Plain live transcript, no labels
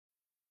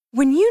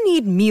When you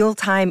need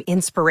mealtime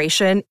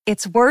inspiration,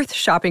 it's worth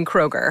shopping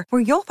Kroger,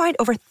 where you'll find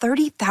over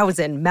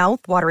 30,000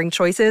 mouth-watering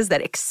choices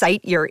that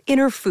excite your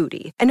inner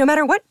foodie. And no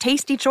matter what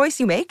tasty choice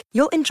you make,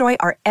 you'll enjoy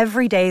our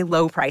everyday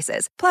low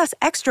prices, plus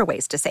extra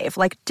ways to save,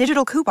 like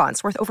digital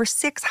coupons worth over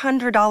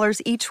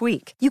 $600 each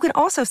week. You can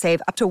also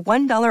save up to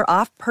 $1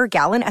 off per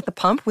gallon at the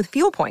pump with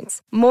fuel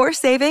points. More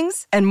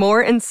savings and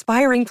more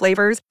inspiring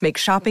flavors make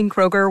shopping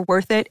Kroger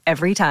worth it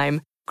every time.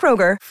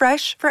 Kroger,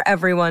 fresh for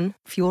everyone.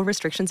 Fuel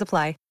restrictions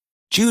apply.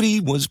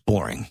 Judy was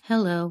boring.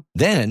 Hello.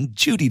 Then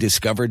Judy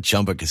discovered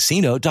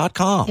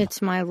ChumbaCasino.com.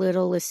 It's my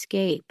little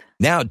escape.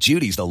 Now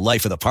Judy's the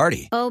life of the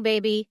party. Oh,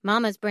 baby,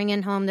 mama's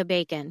bringing home the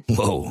bacon.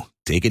 Whoa,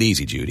 take it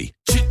easy, Judy.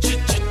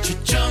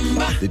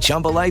 The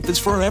Chumba life is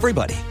for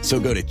everybody. So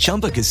go to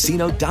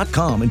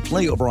ChumbaCasino.com and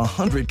play over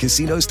 100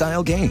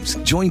 casino-style games.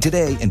 Join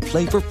today and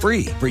play for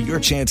free for your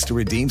chance to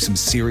redeem some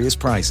serious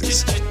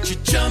prizes.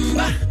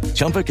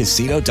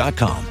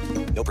 ChumbaCasino.com.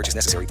 No purchase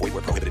necessary. Void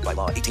where prohibited by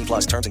law. 18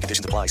 plus terms and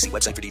conditions apply. See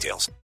website for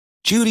details.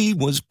 Judy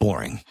was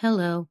boring.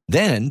 Hello.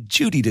 Then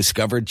Judy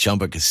discovered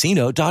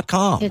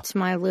ChumbaCasino.com. It's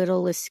my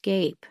little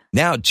escape.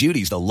 Now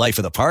Judy's the life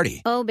of the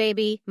party. Oh,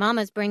 baby,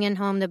 mama's bringing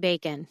home the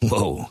bacon.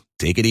 Whoa,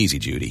 take it easy,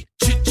 Judy.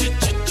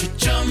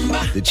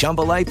 The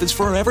Chumba life is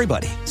for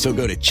everybody. So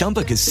go to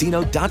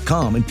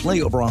ChumbaCasino.com and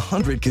play over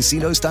 100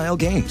 casino-style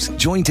games.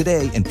 Join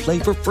today and play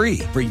for free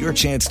for your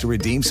chance to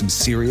redeem some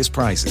serious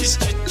prizes.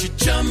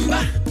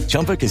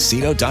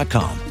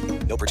 ChumbaCasino.com.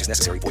 No purchase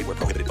necessary. Void where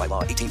prohibited by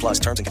law. 18 plus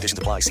terms and conditions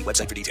apply. See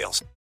website for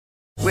details.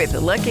 With the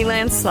Lucky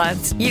Land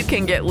Slots, you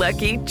can get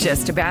lucky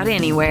just about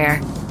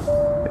anywhere.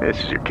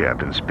 This is your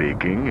captain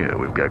speaking.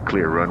 We've got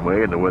clear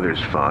runway and the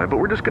weather's fine, but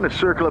we're just going to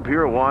circle up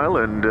here a while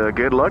and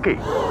get lucky.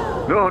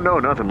 No,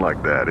 nothing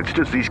like that. It's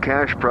just these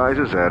cash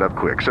prizes add up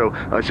quick. So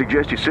I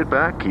suggest you sit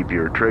back, keep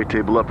your tray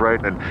table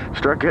upright, and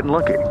start getting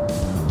lucky.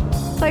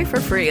 Play for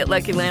free at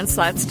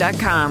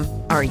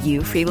LuckyLandSlots.com. Are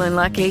you feeling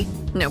lucky?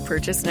 No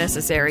purchase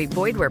necessary.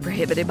 Void where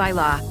prohibited by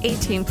law.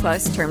 18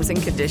 plus terms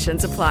and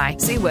conditions apply.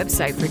 See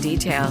website for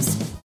details.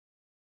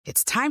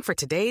 It's time for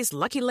today's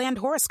Lucky Land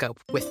horoscope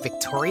with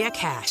Victoria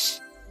Cash.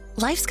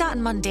 Life's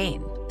gotten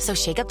mundane, so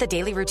shake up the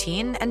daily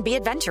routine and be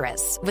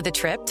adventurous with a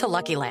trip to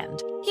Lucky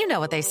Land. You know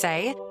what they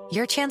say,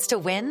 your chance to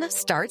win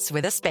starts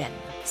with a spin.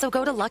 So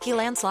go to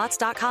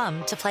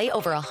LuckyLandSlots.com to play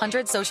over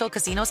 100 social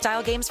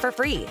casino-style games for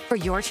free for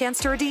your chance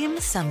to redeem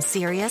some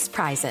serious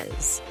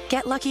prizes.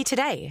 Get lucky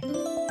today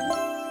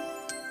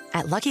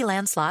at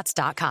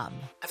LuckyLandSlots.com.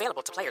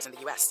 Available to players in the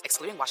U.S.,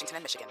 excluding Washington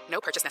and Michigan.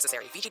 No purchase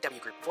necessary. VGW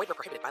Group. Void where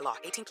prohibited by law.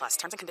 18 plus.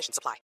 Terms and conditions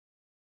apply.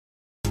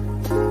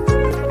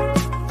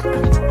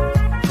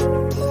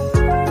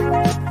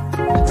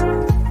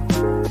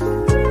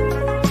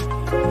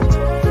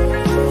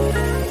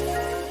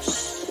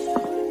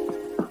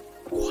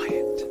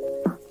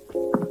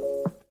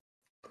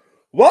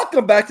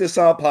 Welcome back to the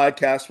Silent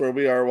Podcast, where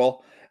we are,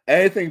 well,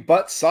 anything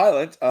but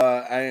silent.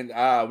 And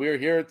we are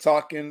here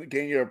talking,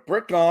 getting your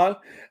brick on.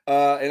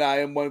 And I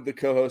am one of the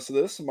co-hosts of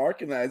this,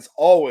 Mark. And as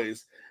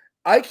always,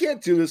 I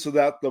can't do this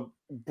without the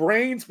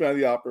brains behind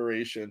the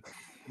operation.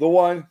 The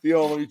one, the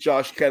only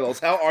Josh Kettles.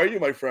 How are you,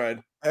 my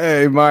friend?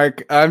 Hey,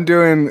 Mark. I'm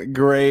doing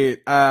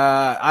great.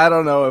 I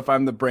don't know if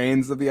I'm the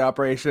brains of the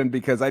operation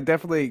because I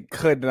definitely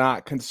could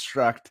not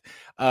construct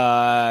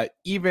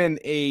even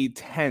a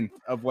tenth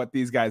of what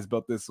these guys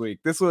built this week.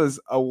 This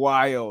was a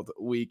wild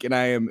week, and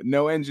I am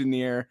no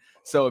engineer.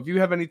 So if you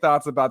have any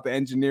thoughts about the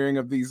engineering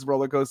of these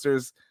roller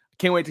coasters, I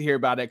can't wait to hear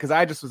about it because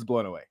I just was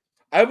blown away.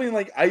 I mean,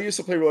 like, I used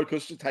to play Roller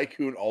Coaster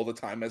Tycoon all the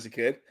time as a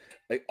kid,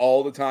 like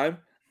all the time.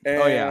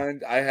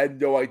 And I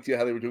had no idea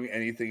how they were doing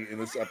anything in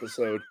this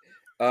episode.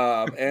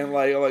 And I'm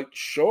like,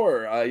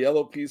 sure,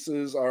 yellow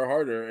pieces are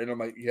harder. And I'm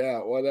like, yeah,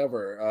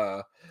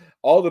 whatever.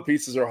 All the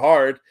pieces are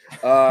hard.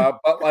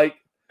 But like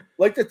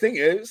the thing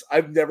is,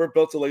 I've never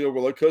built a Lego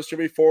roller coaster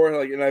before.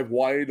 And I've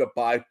wanted to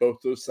buy both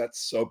those sets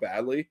so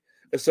badly,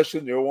 especially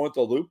the new one with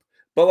the loop.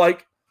 But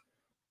like,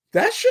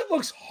 that shit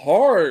looks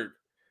hard.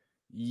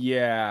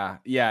 Yeah.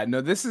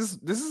 No, this has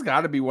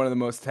got to be one of the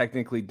most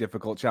technically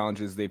difficult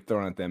challenges they've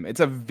thrown at them. It's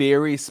a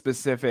very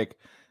specific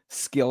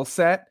skill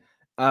set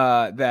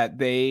that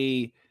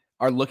they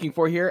are looking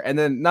for here. And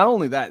then not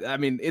only that, I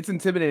mean, it's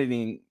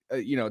intimidating,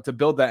 to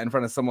build that in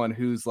front of someone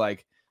whose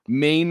like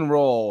main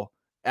role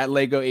at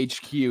Lego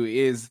HQ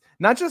is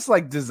not just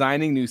like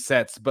designing new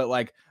sets, but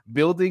like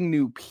building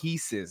new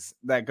pieces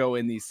that go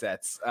in these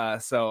sets.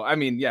 So, I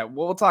mean, yeah,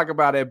 we'll talk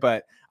about it,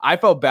 but I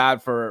felt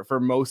bad for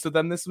most of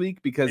them this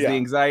week because the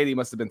anxiety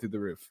must have been through the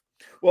roof.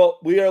 Well,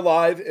 we are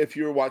live. If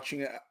you're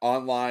watching it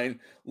online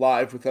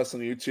live with us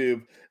on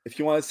YouTube, if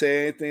you want to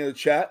say anything in the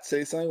chat,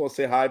 say something. We'll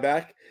say hi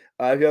back.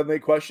 If you have any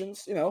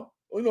questions, we know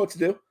what to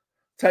do.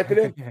 Type it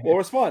in. We'll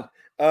respond.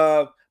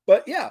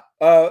 But yeah,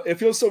 it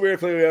feels so weird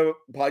if we haven't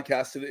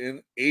podcasted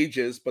in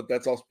ages, but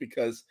that's also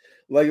because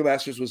Lego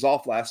Masters was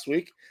off last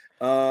week.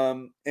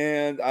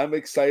 And I'm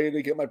excited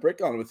to get my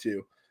brick on with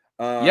you.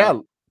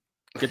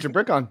 Get your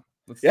brick on.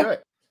 Let's do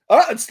it. All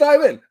right, let's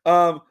dive in.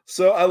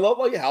 So I love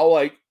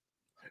how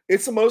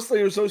it's the most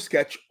there's no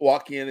sketch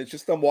walking in. It's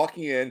just them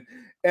walking in,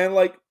 and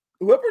like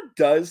whoever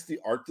does the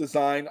art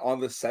design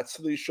on the sets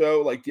of the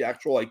show, like the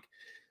actual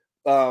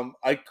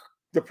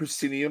the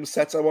proscenium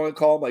sets, I want to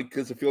call them, like,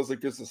 because it feels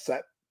like there's a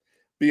set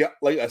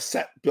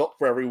built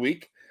for every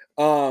week.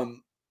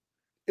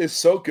 Is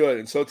so good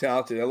and so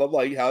talented. I love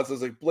like how it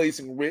says like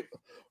blazing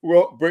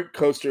brick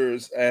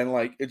coasters, and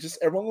like it just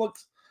everyone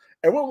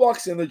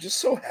walks in, they're just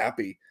so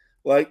happy.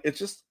 Like it's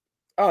just,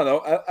 I don't know.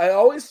 I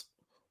always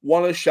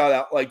want to shout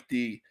out like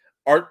the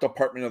art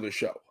department of the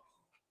show.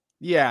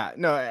 Yeah,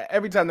 no,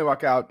 every time they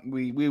walk out,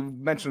 we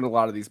mentioned a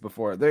lot of these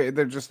before.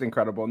 They're just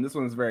incredible, and this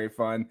one's very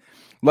fun.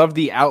 Love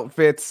the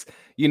outfits.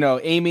 You know,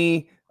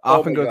 Amy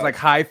often goes like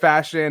high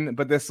fashion,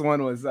 but this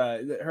one was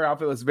her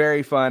outfit was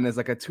very fun as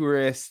like a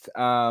tourist.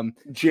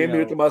 Jamie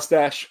with the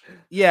mustache.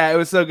 Yeah, it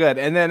was so good.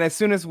 And then as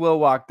soon as Will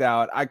walked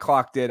out, I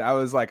clocked it. I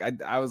was like,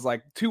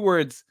 two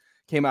words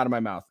came out of my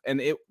mouth,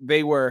 and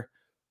they were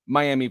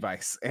Miami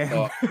Vice, and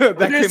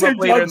that came up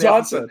later in the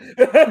episode.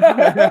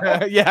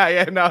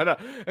 yeah, no.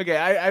 Okay,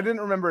 I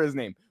didn't remember his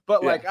name,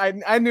 but like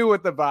I knew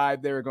what the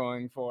vibe they were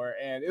going for,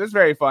 and it was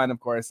very fun, of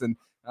course, and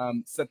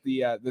set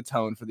the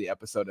tone for the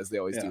episode as they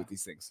always do with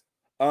these things.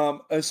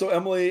 And so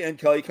Emily and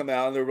Kelly come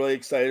out, and they're really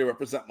excited to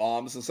represent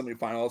moms in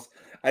semifinals.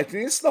 I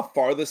think it's the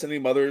farthest any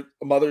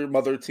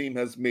mother team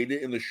has made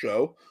it in the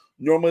show.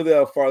 Normally,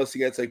 the farthest it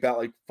gets like about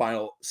like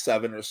final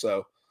 7 or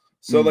so.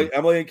 So like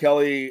Emily and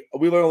Kelly,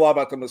 we learned a lot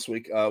about them this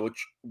week,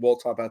 which we'll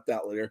talk about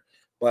that later.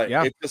 But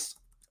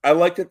I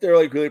like that they're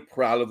like really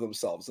proud of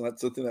themselves, and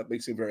that's something that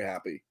makes me very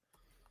happy.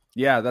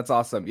 Yeah, that's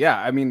awesome. Yeah,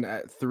 I mean,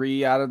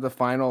 3 out of the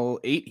final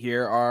 8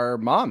 here are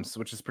moms,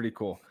 which is pretty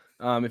cool.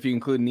 If you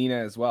include Nina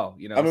as well,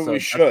 you know. I mean, we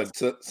should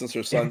since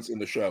her son's in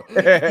the show.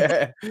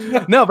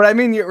 No, but I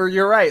mean,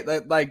 you're right.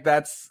 Like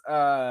that's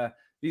the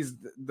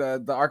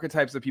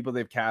archetypes of people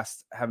they've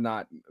cast have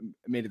not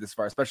made it this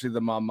far, especially the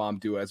mom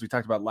duo, as we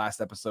talked about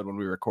last episode when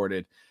we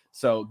recorded.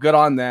 So good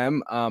on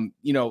them.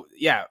 You know,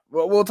 yeah,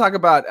 we'll talk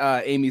about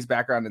Amy's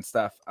background and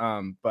stuff.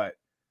 But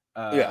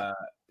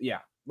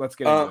let's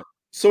get into it.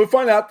 So we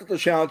find out that the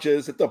challenge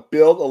is to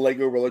build a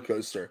Lego roller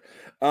coaster.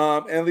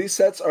 And these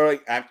sets are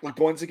like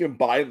ones you can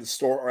buy in the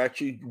store are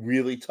actually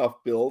really tough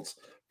builds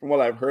from what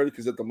I've heard,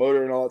 because of the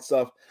motor and all that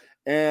stuff.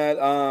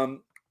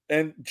 And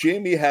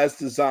Jamie has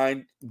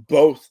designed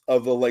both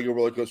of the Lego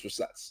roller coaster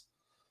sets,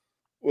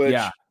 which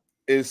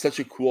is such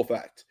a cool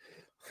fact.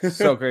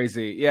 So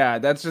crazy. Yeah,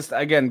 that's just,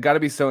 again, got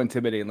to be so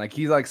intimidating. Like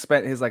he's like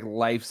spent his like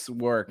life's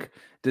work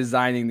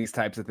designing these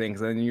types of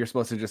things, and you're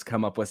supposed to just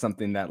come up with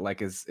something that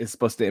like is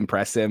supposed to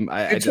impress him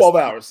in 12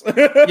 hours.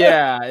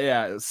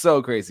 yeah,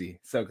 so crazy.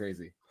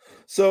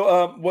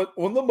 So one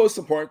of the most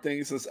important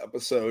things in this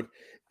episode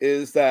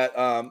is that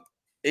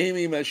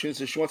Amy mentions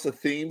that she wants the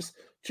themes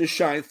to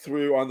shine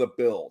through on the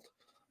build.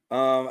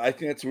 I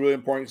think that's really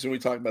important because we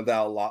talk about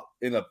that a lot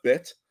in a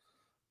bit.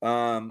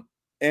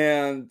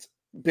 And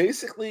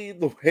basically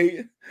the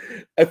way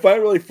I find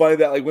it really funny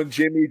that like when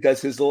Jamie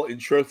does his little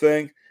intro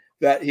thing,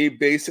 that he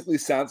basically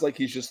sounds like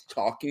he's just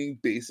talking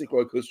basic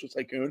Roller Coaster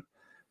Tycoon,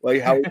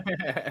 like how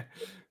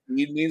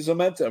speed needs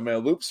momentum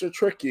and loops are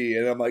tricky.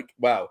 And I'm like,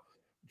 wow,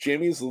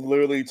 Jamie's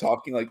literally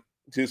talking like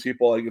to these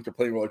people like if they're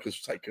playing Roller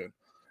Coaster Tycoon.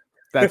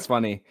 That's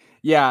funny.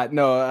 Yeah,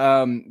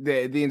 no,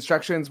 the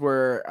instructions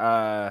were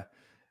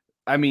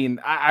I mean,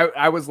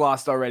 I was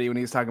lost already when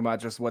he was talking about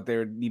just what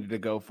they needed to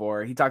go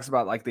for. He talks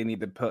about like they need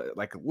to put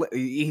like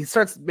he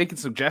starts making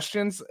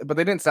suggestions, but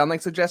they didn't sound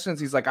like suggestions.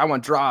 He's like, I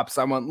want drops,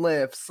 I want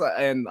lifts,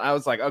 and I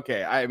was like,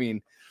 okay. I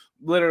mean,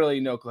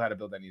 literally no clue how to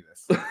build any of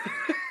this.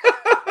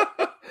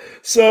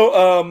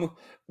 So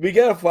we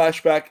get a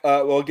flashback.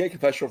 We'll get a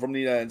confessional from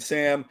Nina and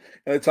Sam,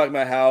 and they're talking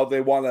about how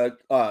they want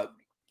to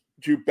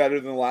do better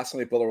than the last time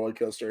they built a roller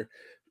coaster.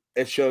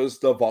 It shows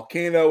the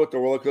volcano with the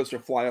roller coaster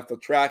flying off the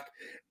track,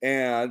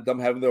 and them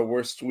having the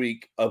worst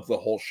week of the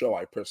whole show,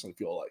 I personally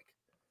feel like.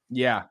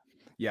 Yeah,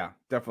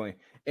 definitely.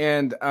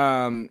 And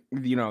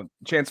you know,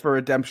 chance for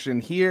redemption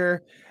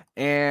here.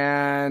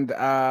 And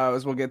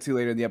as we'll get to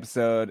later in the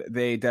episode,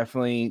 they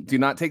definitely do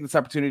not take this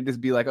opportunity to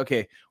be like,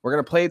 okay, we're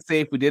gonna play it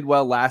safe. We did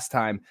well last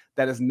time.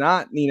 That is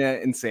not Nina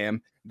and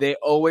Sam. They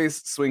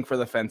always swing for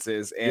the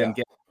fences and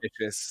get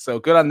vicious. So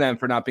good on them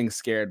for not being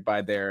scared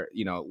by their,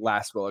 you know,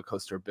 last roller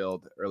coaster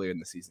build earlier in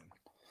the season.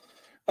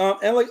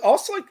 And like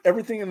also like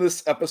everything in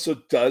this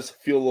episode does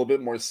feel a little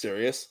bit more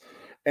serious.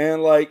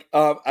 And like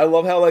I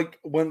love how like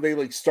when they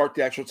like start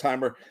the actual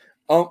timer,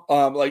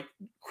 like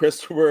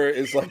Christopher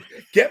is like,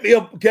 get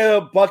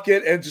a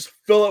bucket and just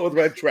fill it with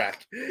red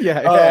track.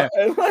 Yeah.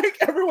 And like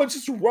everyone's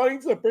just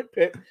running to the brick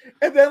pit,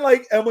 and then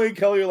like Emily and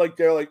Kelly are like,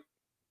 they're like,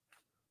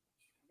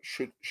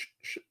 should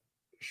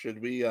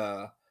we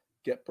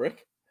get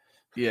brick?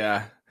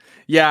 Yeah,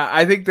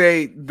 I think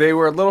they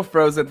were a little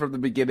frozen from the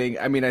beginning.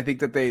 I mean, I think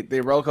that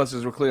the roller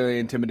coasters were clearly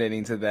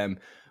intimidating to them,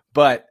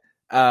 but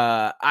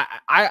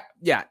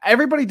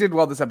everybody did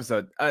well this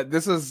episode.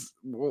 This is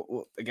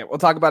again, we'll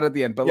talk about it at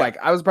the end, but like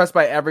I was impressed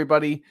by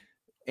everybody,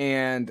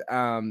 and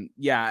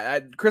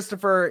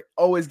Christopher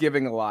always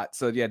giving a lot.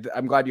 So yeah,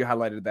 I'm glad you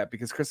highlighted that,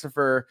 because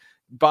Christopher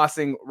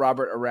bossing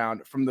Robert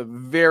around from the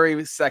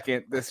very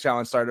second this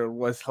challenge started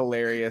was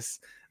hilarious.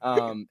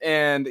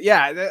 And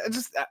yeah,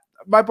 just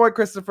my boy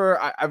Christopher,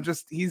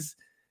 he's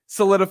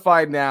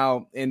solidified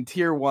now in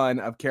tier 1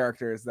 of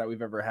characters that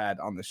we've ever had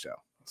on the show.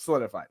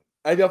 Solidified.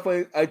 I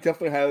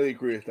definitely highly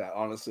agree with that.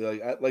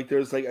 Honestly,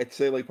 there's I'd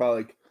say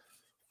probably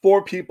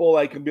 4 people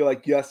I can be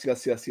like yes,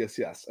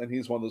 and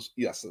he's one of those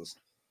yeses.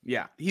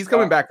 Yeah, he's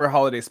coming back for a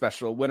holiday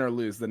special, win or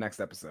lose, the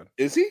next episode.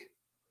 Is he?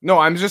 No,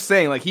 I'm just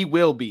saying, he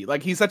will be.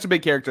 He's such a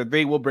big character,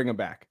 they will bring him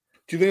back.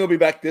 Do you think he'll be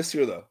back this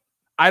year, though?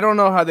 I don't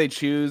know how they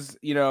choose,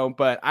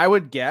 but I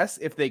would guess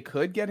if they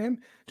could get him,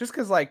 just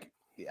because, I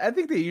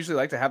think they usually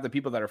like to have the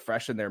people that are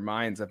fresh in their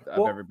minds of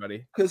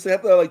everybody. Because they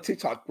have the,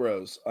 TikTok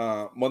bros,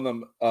 one of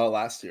them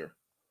last year.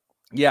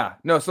 Yeah,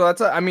 no, so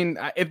that's,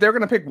 if they're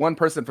going to pick one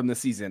person from this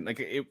season,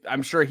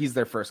 I'm sure he's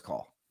their first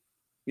call.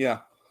 Yeah.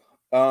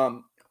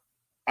 I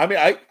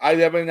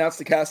haven't announced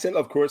the cast yet.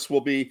 Of course,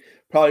 we'll be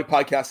probably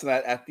podcasting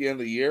that at the end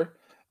of the year.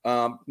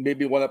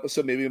 Maybe one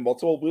episode, maybe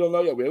multiple. We don't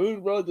know yet. We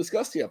haven't really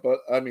discussed yet, but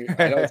I know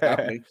it's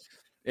happening.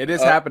 It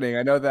is happening.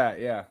 I know that.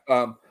 Yeah.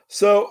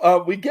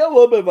 So we get a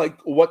little bit of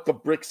what the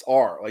bricks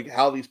are,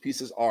 how these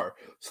pieces are.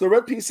 So the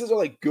red pieces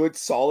are good,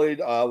 solid,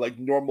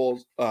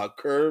 normal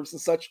curves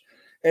and such.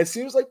 And it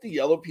seems like the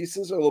yellow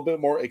pieces are a little bit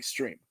more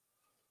extreme.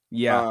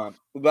 Yeah.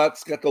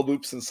 That's got the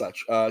loops and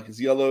such. Because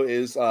yellow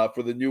is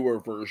for the newer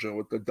version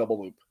with the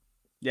double loop.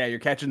 Yeah, you're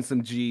catching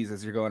some G's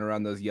as you're going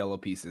around those yellow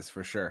pieces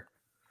for sure.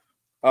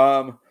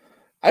 I've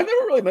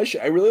never really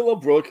mentioned. I really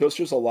love roller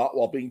coasters a lot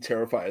while being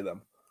terrified of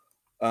them.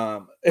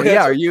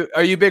 Yeah, are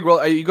you big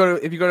roller? If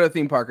you go to a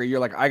theme park, or you're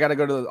like, I gotta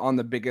go on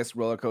the biggest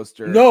roller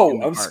coaster?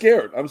 No, I'm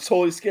scared. I'm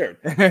totally scared.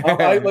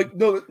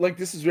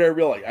 This is very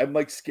real.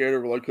 I'm scared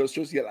of roller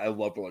coasters, yet I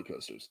love roller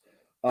coasters.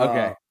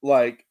 Okay.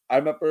 I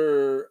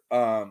remember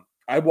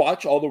I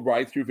watch all the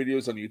ride through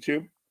videos on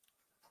YouTube.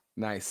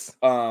 Nice.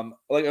 I'm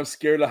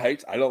scared of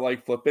heights. I don't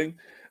like flipping.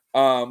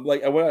 I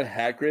went on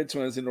Hagrid's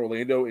when I was in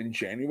Orlando in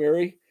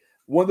January.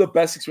 One of the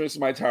best experiences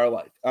of my entire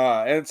life.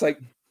 And it's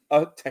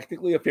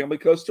technically a family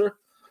coaster,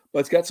 but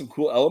it's got some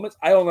cool elements.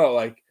 I don't know.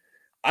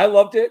 I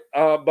loved it,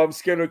 but I'm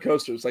scared of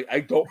coasters.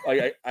 I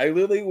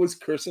literally was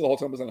cursing the whole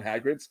time I was on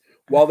Hagrid's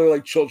while there were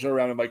children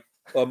around. I'm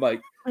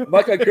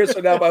not gonna curse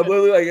right now, but I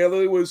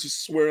literally was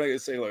just swearing like a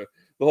sailor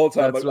the whole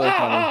time. That's really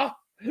funny.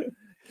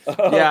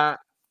 Yeah,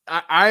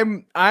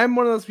 I'm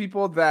one of those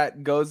people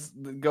that goes.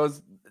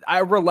 I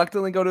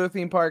reluctantly go to a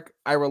theme park.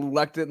 I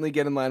reluctantly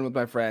get in line with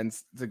my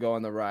friends to go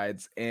on the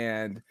rides,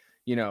 and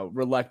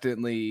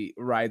reluctantly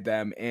ride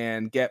them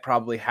and get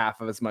probably half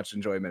of as much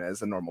enjoyment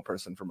as a normal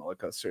person from roller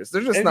coasters.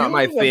 They're just not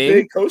my thing.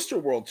 Big coaster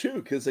world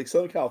too, because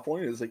Southern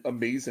California is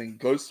amazing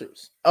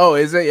coasters. Oh,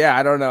 is it? Yeah,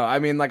 I don't know. I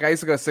used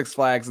to go to Six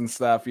Flags and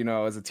stuff,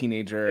 as a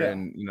teenager,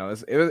 and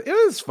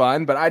it was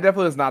fun. But I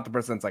definitely was not the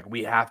person that's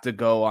we have to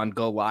go on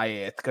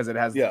Goliath because it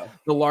has the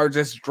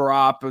largest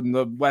drop in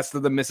the west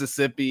of the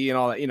Mississippi and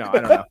all that. I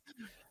don't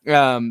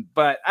know.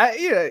 But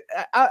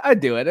I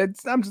do it.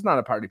 I'm just not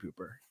a party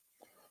pooper.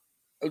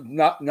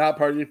 Not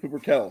party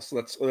pooper kettle. So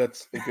that's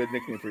a good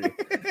nickname for you.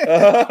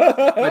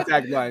 My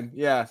tagline,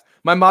 yeah.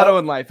 My motto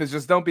in life is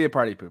just don't be a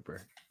party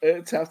pooper.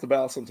 It's half the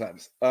battle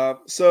sometimes.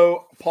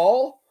 So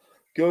Paul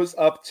goes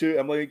up to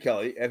Emily and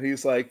Kelly, and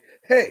he's like,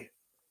 "Hey,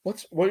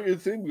 what are your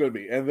things going to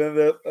be?" And then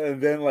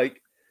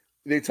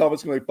they tell him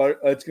it's going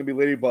to be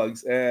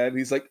ladybugs, and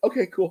he's like,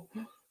 "Okay, cool."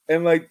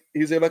 And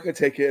he's like, "I'm not going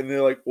to take it," and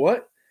they're like,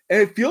 "What?"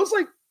 And it feels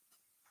like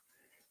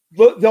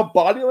the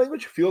body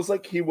language feels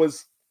like he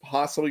was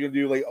possibly going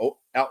to do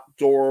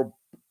outdoor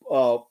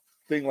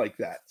thing like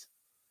that,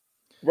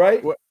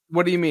 right?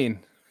 What do you mean?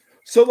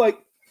 So the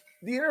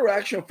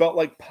interaction felt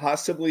like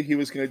possibly he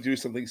was going to do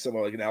something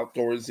similar, an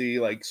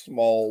outdoorsy,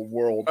 small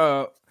world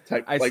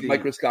type,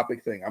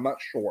 microscopic thing. I'm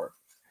not sure.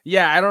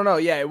 Yeah, I don't know.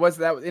 Yeah, it was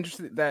that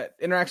interesting. That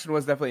interaction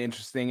was definitely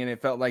interesting, and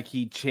it felt like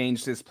he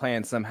changed his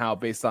plan somehow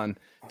based on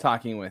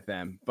talking with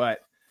them. But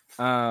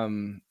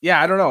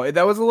yeah, I don't know.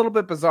 That was a little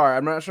bit bizarre.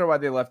 I'm not sure why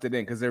they left it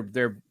in because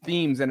their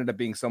themes ended up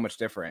being so much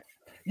different.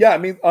 Yeah,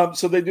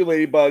 so they do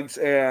ladybugs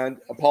and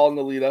Paul and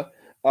Alita.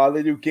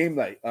 They do game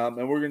night, and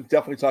we're going to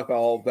definitely talk about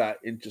all of that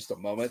in just a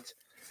moment.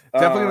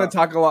 Definitely going to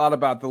talk a lot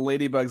about the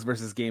ladybugs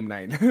versus game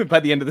night by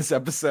the end of this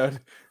episode.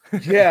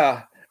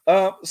 Yeah.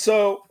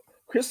 So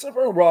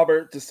Christopher and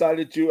Robert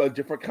decided to do a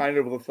different kind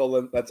of lift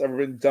hill that's ever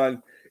been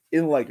done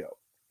in Lego.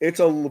 It's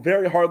a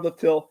very hard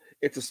lift hill.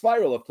 It's a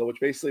spiral lift hill,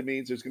 which basically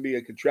means there's going to be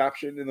a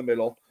contraption in the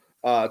middle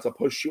to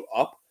push you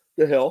up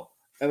the hill,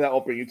 and that will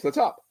bring you to the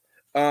top.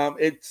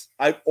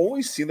 I've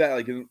only seen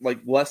that in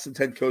less than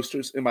 10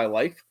 coasters in my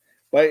life,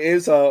 but it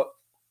is a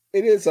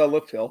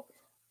lift hill.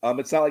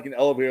 It's not like an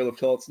elevator lift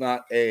hill. It's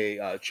not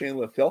a chain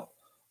lift hill.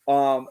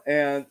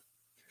 And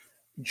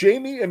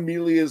Jamie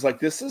immediately is like,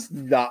 "This is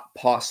not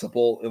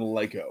possible in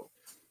Lego,"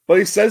 but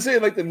he says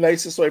it in the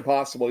nicest way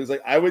possible. He's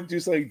like, "I would do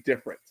something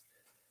different,"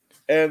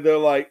 and they're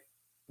like,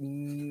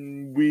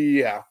 "We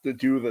have to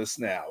do this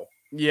now."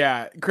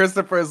 Yeah,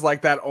 Christopher is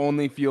like, that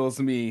only fuels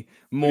me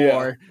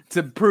more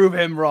to prove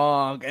him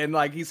wrong. And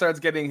like he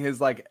starts getting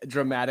his like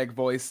dramatic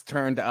voice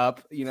turned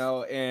up,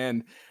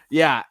 and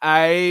yeah,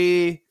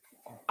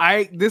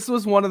 this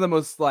was one of the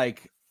most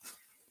like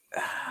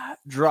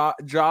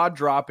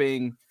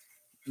jaw-dropping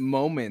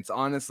moments,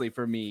 honestly,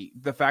 for me.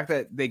 The fact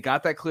that they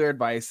got that clear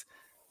advice,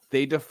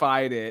 they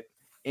defied it,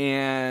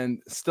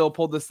 and still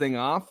pulled this thing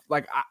off.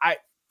 Like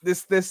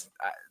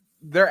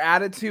their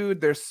attitude,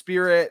 their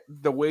spirit,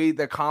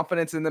 the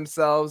confidence in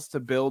themselves to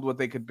build what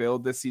they could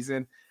build this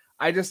season.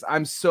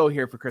 I'm so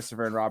here for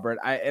Christopher and Robert.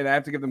 I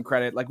have to give them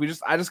credit. Like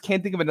I just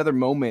can't think of another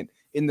moment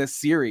in this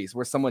series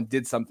where someone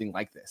did something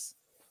like this.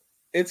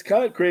 It's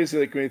kind of crazy,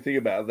 like when you think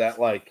about that,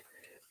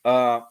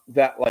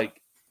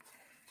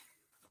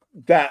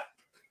 that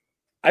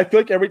I feel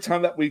like every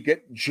time that we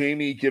get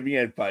Jamie giving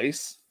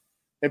advice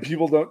and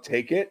people don't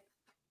take it,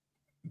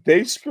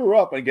 they screw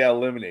up and get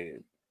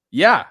eliminated.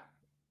 Yeah.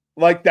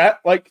 Like that,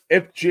 like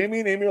if Jamie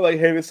and Amy are like,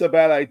 hey, this is a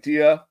bad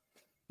idea,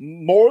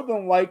 more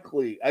than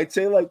likely, I'd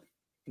say like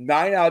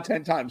 9 out of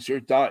 10 times you're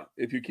done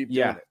if you keep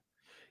doing it.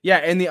 Yeah,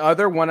 and the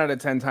other 1 out of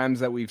 10 times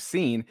that we've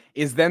seen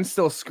is them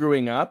still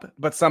screwing up,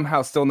 but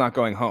somehow still not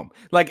going home.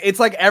 Like it's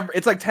like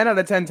 10 out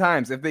of 10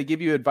 times if they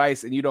give you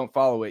advice and you don't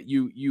follow it,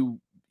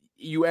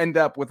 you end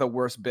up with a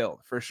worse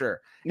build for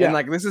sure. Yeah. And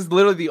like this is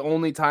literally the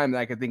only time that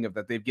I could think of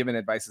that they've given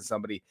advice to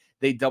somebody,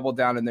 they double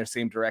down in their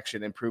same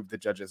direction and prove the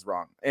judges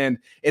wrong. And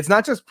it's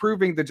not just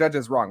proving the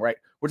judges wrong, right?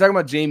 We're talking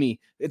about Jamie.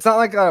 It's not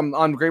like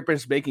on Great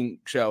British Baking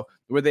Show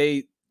where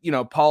they,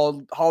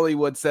 Paul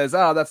Hollywood says,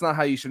 "Oh, that's not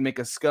how you should make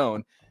a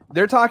scone."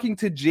 They're talking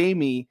to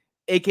Jamie,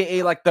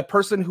 aka like the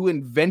person who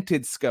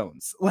invented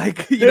scones,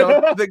 like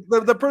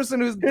the person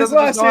who's his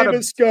last name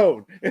is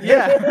Scone.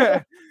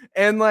 Yeah,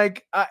 and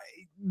like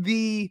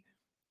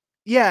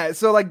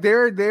so like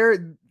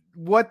they're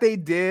what they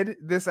did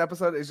this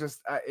episode is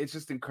just it's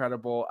just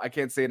incredible. I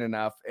can't say it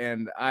enough,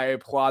 and I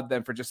applaud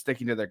them for just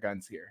sticking to their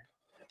guns here.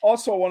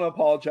 Also, I want to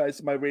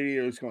apologize. My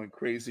radiator is going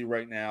crazy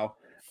right now.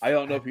 I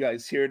don't know if you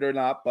guys hear it or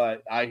not,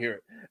 but I hear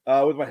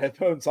it with my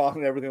headphones on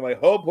and everything. Like,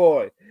 oh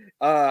boy,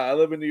 I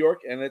live in New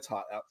York and it's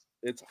hot out.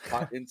 It's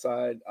hot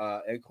inside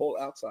and cold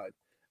outside,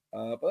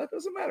 but that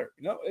doesn't matter.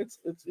 It's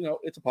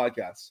a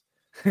podcast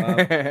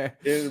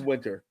in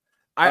winter.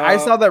 I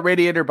saw that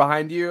radiator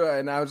behind you,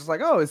 and I was just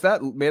like, "Oh, is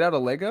that made out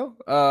of Lego?"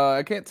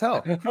 I can't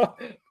tell.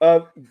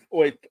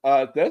 Wait,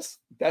 this?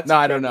 That's no,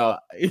 I don't know.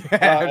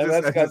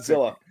 That's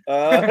Godzilla.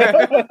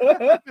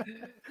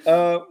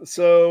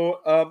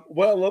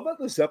 What I love about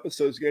this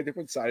episode is you get a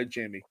different side of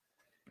Jamie.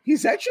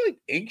 He's actually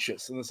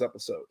anxious in this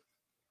episode.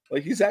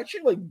 Like he's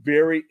actually like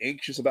very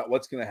anxious about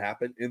what's going to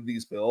happen in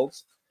these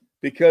builds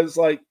because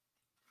like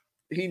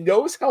he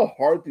knows how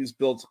hard these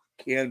builds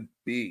can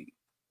be.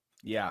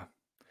 Yeah.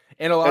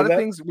 And a lot of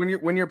things when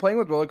you're playing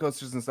with roller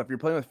coasters and stuff, you're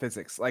playing with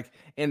physics. Like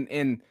and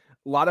a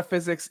lot of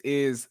physics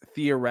is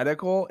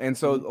theoretical, and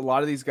so a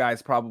lot of these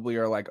guys probably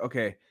are like,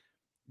 okay,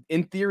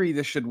 in theory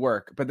this should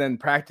work, but then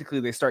practically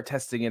they start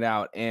testing it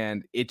out,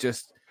 and it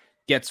just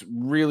gets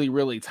really,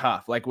 really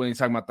tough. Like when he's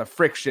talking about the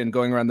friction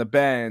going around the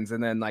bends,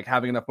 and then like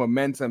having enough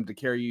momentum to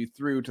carry you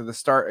through to the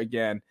start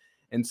again.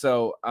 And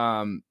so,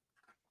 I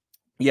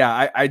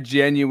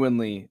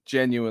genuinely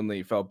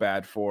felt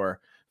bad for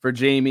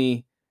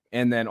Jamie.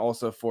 And then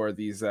also for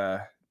these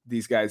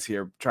guys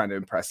here trying to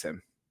impress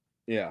him.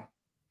 Yeah.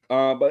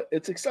 But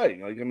it's exciting.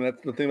 Like, I mean, that's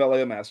the thing about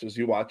LEGO Masters.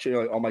 You watch it,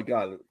 you're like, oh my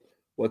God,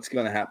 what's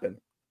going to happen?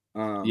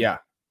 Yeah.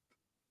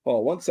 Oh,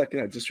 1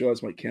 second. I just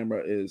realized my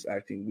camera is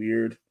acting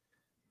weird.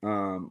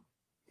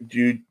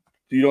 You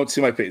don't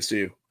see my face, do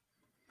you?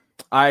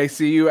 I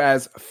see you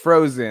as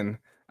frozen.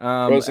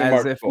 Frozen as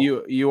Mark if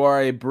you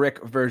are a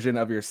brick version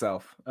of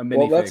yourself. A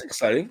mini that's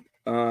exciting.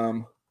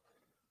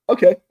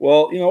 Okay,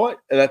 well, you know what?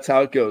 That's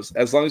how it goes.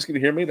 As long as you can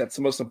hear me, that's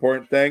the most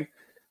important thing.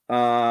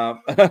 I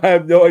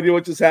have no idea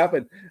what just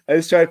happened. I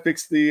just try to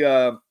fix the.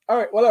 All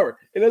right, whatever.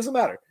 It doesn't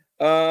matter.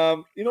 You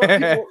know what?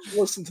 People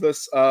listen to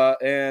this,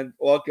 and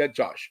I'll get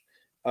Josh.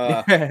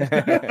 Yeah,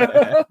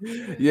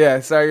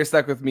 sorry you're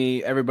stuck with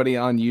me, everybody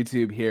on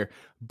YouTube here.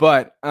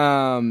 But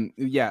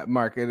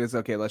Mark, it is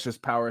okay. Let's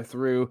just power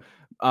through.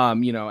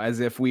 As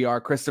if we are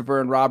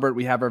Christopher and Robert,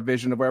 we have our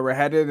vision of where we're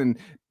headed, and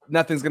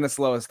nothing's gonna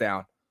slow us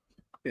down.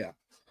 Yeah.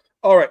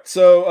 All right,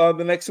 so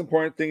the next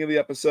important thing in the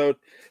episode.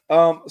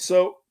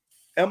 So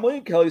Emily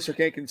and Kelly are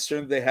kind of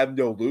concerned they have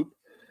no loop,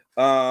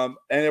 and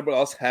everybody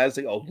else has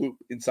like a loop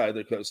inside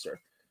their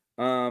coaster.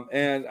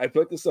 And I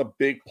feel like this is a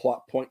big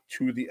plot point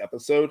to the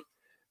episode,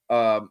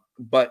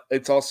 but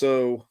it's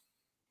also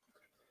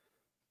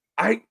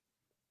I'm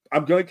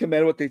going to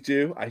commend what they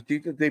do. I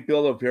think that they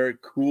build a very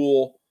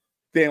cool,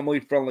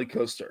 family-friendly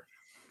coaster.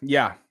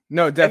 Yeah.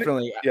 No,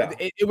 definitely.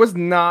 It was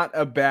not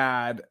a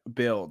bad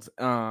build.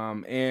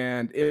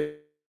 And it's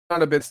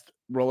not a bit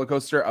roller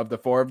coaster of the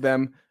four of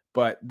them,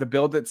 but the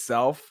build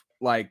itself,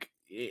 like,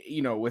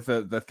 with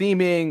the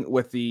theming,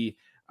 with the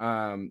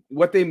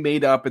what they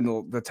made up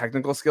in the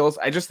technical skills,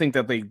 I just think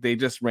that they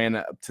just ran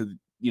up to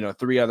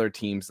 3 other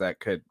teams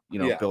that could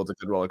build a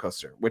good roller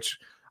coaster, which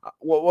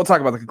we'll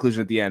talk about the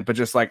conclusion at the end, but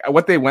just like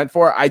what they went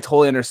for, I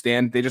totally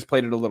understand. They just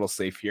played it a little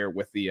safe here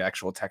with the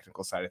actual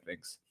technical side of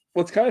things.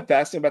 What's kind of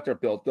fascinating about their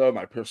build, though,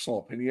 my personal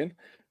opinion,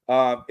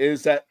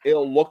 is that it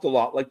looked a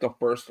lot like the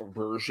first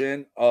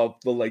version of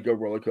the Lego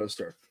roller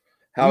coaster.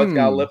 How it's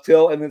got a lift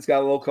hill and it's got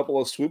a little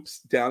couple of swoops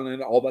down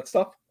and all that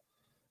stuff.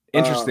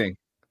 Interesting.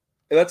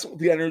 That's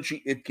the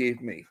energy it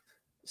gave me.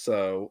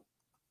 So,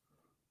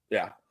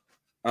 yeah.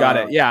 Got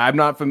it. Yeah, I'm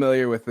not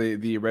familiar with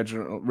the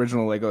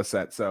original Lego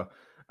set. So,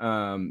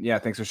 yeah,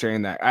 thanks for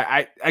sharing that.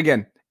 I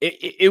again,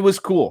 it was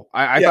cool.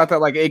 I thought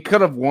that like it could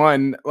have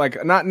won,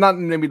 like not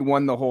maybe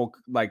won the whole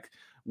like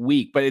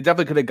week, but it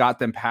definitely could have got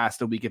them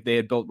past a week if they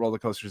had built roller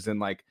coasters in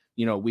like,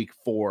 week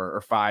 4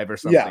 or 5 or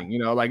something.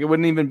 Like it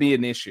wouldn't even be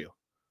an issue.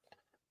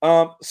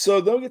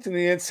 So they'll get to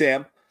Nina and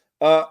Sam,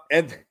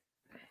 and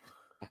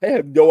I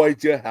have no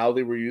idea how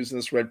they were using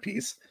this red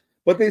piece,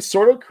 but they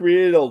sort of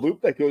created a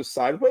loop that goes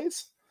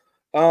sideways.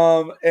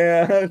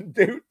 And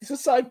they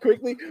decide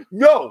quickly,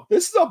 no,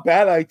 this is a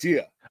bad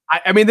idea.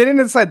 I mean, they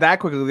didn't decide that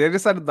quickly. They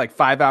decided like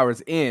 5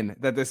 hours in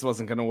that this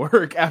wasn't going to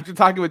work after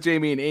talking with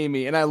Jamie and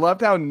Amy. And I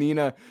loved how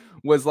Nina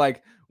was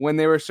like, when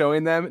they were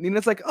showing them,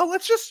 Nina's like, oh,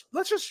 let's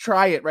just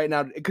try it right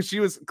now. Because she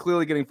was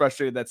clearly getting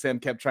frustrated that Sam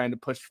kept trying to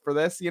push for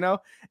this,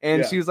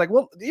 and she was like,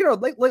 well,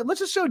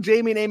 let's just show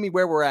Jamie and Amy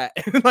where we're at.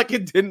 And like,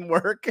 it didn't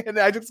work. And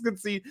I just could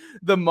see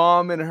the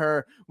mom and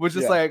her was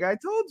just like, I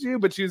told you,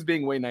 but she was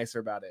being way nicer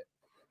about it.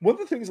 One of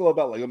the things I love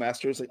about Lego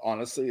Masters, like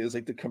honestly, is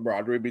like the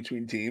camaraderie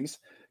between teams.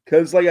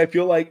 Because like I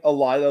feel like a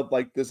lot of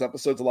like this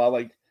episode's a lot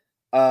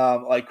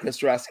like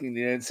Chris asking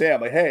Nina and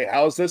Sam, like, hey,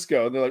 how's this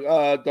go? And they're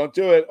like, don't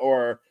do it,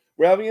 or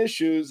we're having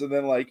issues. And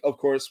then like, of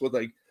course, with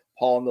like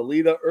Paul and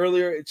Alita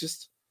earlier, it's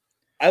just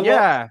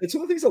love it's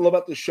one of the things I love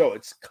about the show.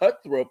 It's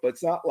cutthroat, but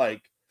it's not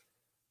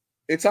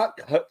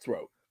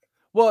cutthroat.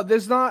 Well,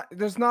 there's not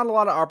a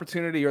lot of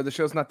opportunity, or the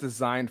show's not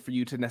designed for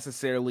you to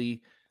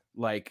necessarily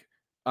like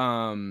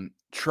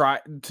try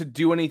to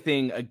do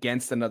anything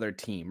against another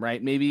team,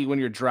 right? Maybe when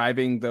you're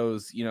driving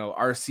those,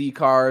 RC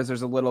cars,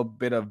 there's a little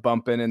bit of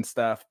bumping and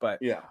stuff,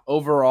 but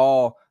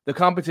overall, the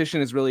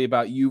competition is really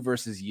about you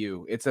versus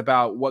you. It's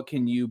about what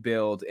can you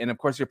build, and of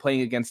course, you're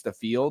playing against the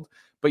field,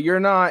 but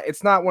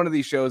it's not one of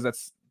these shows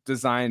that's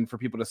designed for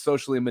people to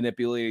socially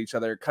manipulate each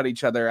other, cut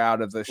each other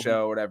out of the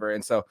show, or whatever.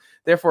 And so,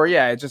 therefore,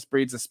 it just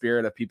breeds a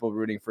spirit of people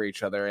rooting for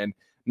each other and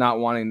not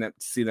wanting to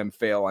see them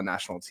fail on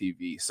national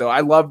TV. So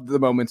I love the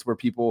moments where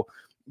people,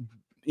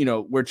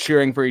 were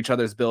cheering for each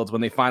other's builds when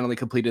they finally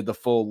completed the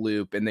full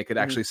loop and they could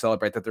actually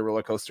celebrate that the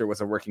roller coaster was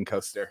a working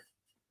coaster.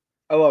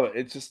 I love it.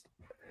 It's just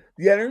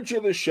the energy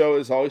of the show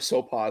is always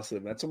so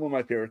positive. That's one of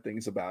my favorite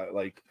things about it.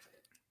 Like,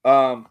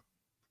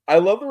 I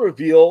love the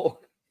reveal,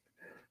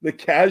 the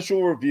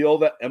casual reveal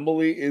that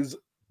Emily is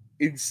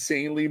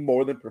insanely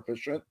more than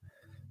proficient.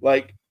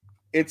 Like,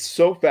 it's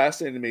so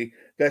fascinating to me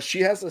that she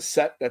has a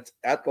set that's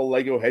at the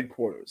Lego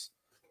headquarters.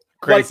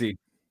 Crazy. Like,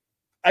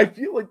 I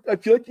feel like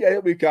the idea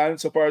we've gotten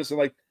so far is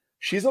like,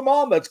 she's a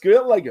mom that's good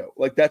at Lego.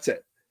 Like, that's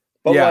it.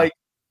 But like,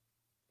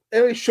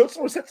 and they showed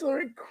some sets that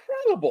are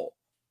incredible.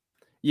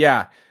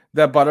 Yeah.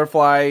 The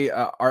butterfly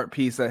art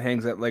piece that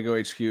hangs at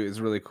Lego HQ is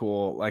really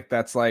cool. Like,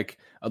 that's like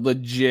a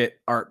legit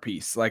art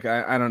piece. Like,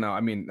 I don't know. I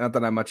mean, not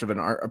that I'm much of an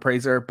art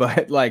appraiser,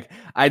 but like,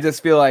 I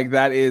just feel like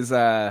that is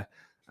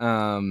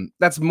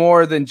that's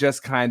more than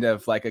just kind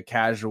of like a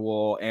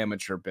casual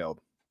amateur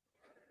build.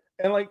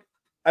 And like,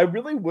 I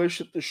really wish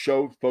that the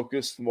show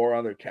focused more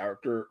on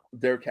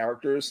their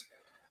characters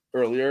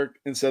earlier,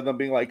 instead of them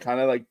being like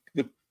kind of like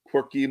the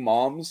quirky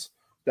moms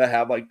that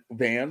have like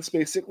vans,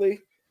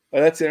 basically.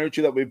 Like, that's the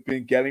energy that we've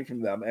been getting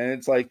from them. And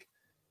it's like,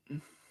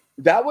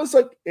 that was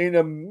like an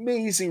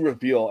amazing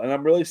reveal. And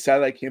I'm really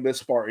sad I came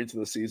this far into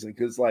the season,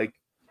 because like,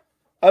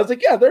 I was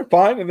like, yeah, they're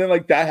fine. And then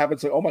like that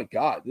happens, like, oh my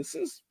God, this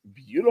is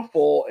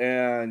beautiful.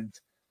 And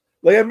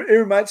like, it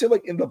reminds me of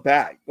like In the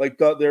Bag, like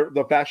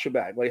the fashion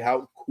bag, like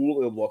how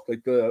cool it looked,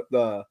 like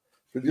the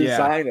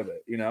design of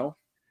it,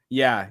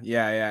 Yeah.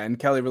 And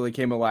Kelly really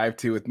came alive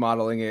too with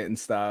modeling it and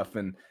stuff.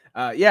 And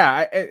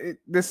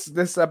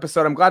this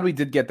episode, I'm glad we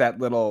did get that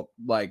little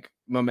like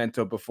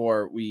memento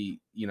before we,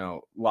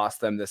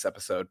 lost them this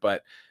episode.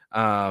 But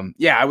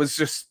I was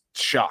just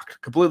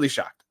shocked, completely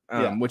shocked,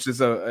 which is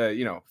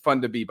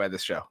fun to be by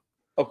this show.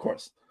 Of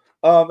course.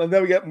 And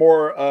then we get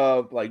more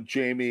of like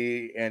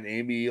Jamie and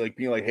Amy like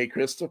being like, hey,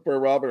 Christopher,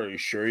 Robert, are you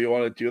sure you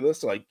want to do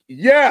this? Like,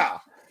 yeah.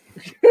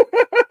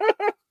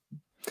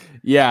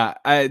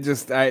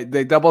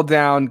 They doubled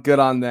down. Good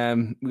on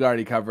them. We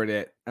already covered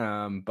it.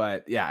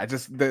 But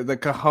just the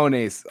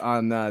cojones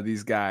on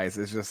these guys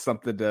is just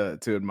something to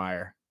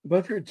admire. But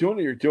if you're doing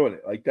it, you're doing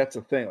it. Like, that's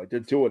the thing. Like,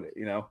 they're doing it,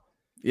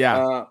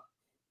 Yeah.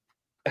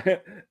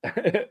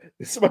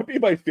 This might be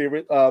my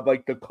favorite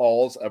like the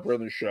calls ever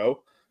in the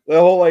show. The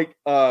whole like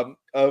of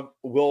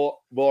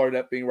Will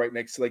Arnett being right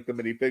next to like the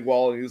minifig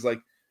wall, and he was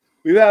like,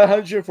 we've had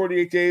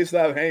 148 days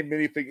without any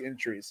minifig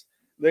entries.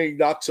 Then he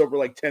knocks over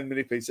like 10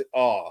 minifigs. Like,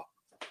 oh,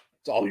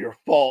 it's all your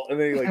fault. And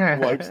then he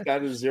like wipes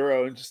down to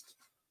 0, and just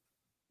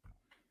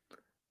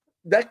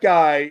that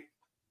guy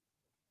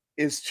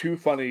is too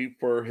funny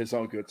for his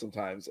own good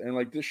sometimes. And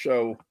like this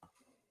show,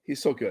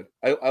 he's so good.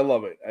 I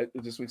love it.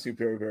 It just makes me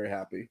very, very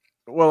happy.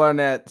 Will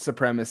Arnett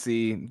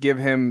supremacy. Give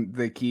him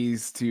the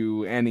keys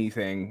to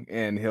anything,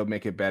 and he'll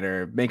make it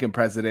better. Make him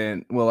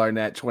president. Will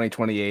Arnett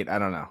 2028. I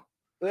don't know.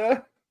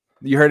 Yeah.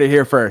 You heard it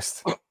here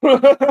first.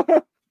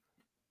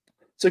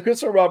 So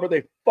Christopher and Robert,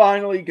 they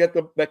finally get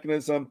the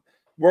mechanism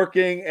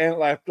working,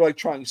 and after like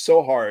trying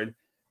so hard,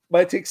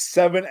 but it takes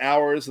 7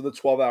 hours of the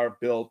 12-hour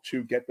build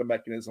to get the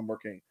mechanism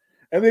working.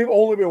 And they've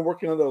only been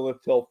working on the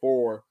lift hill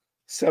for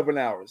 7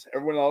 hours.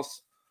 Everyone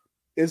else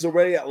is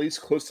already at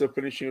least close to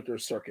finishing with their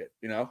circuit,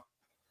 you know?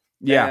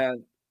 Yeah.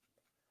 And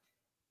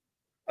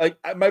like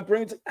my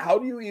brain's like, how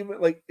do you even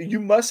like? You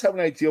must have an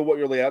idea what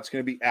your layout's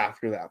going to be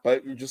after that,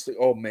 but you're just like,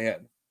 oh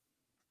man.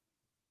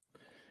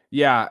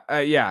 Yeah,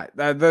 yeah.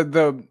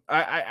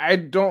 I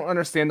don't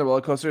understand the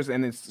roller coasters,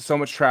 and it's so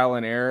much trial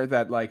and error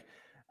that like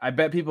I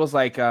bet people's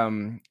like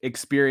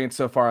experience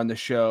so far on the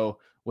show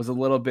was a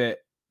little bit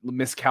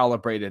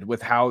miscalibrated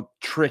with how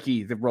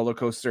tricky the roller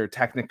coaster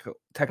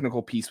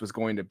technical piece was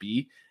going to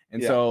be,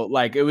 and so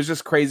like it was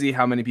just crazy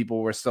how many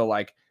people were still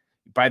like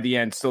by the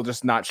end still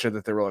just not sure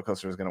that the roller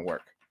coaster was going to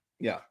work.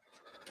 Yeah.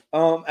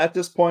 At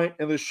this point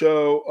in the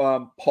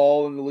show,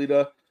 Paul and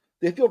Alita,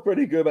 they feel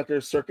pretty good about their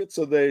circuit,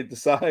 so they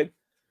decide,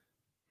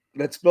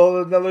 let's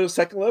build another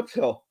second lift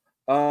hill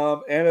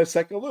and a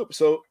second loop.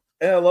 So,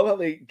 and I love how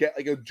they get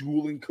like a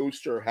dueling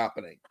coaster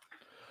happening.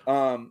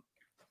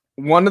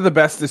 One of the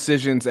best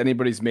decisions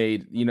anybody's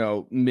made, you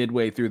know,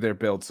 midway through their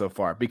build so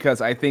far,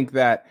 because I think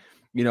that,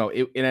 you know,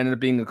 it ended up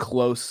being a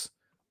close,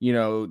 you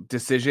know,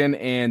 decision.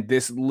 And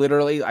this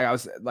literally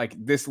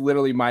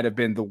might have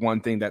been the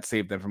one thing that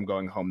saved them from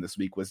going home this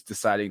week, was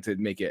deciding to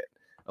make it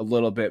a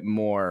little bit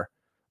more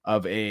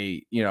of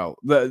a, you know,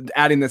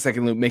 adding the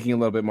second loop, making it a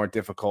little bit more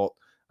difficult.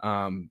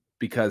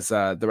 Because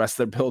the rest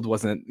of their build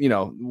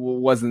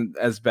wasn't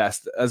as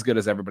good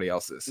as everybody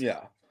else's.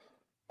 Yeah.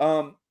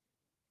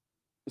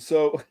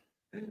 So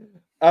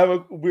I have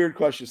a weird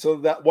question. So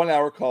that 1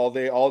 hour call,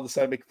 they all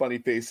decide to make funny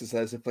faces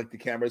as if like the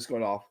camera's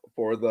going off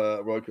for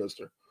the roller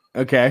coaster.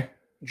 Okay.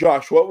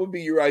 Josh, what would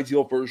be your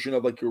ideal version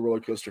of like your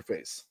roller coaster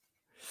face?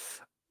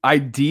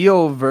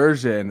 Ideal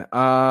version.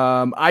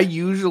 I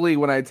usually,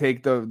 when I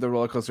take the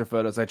roller coaster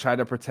photos, I try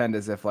to pretend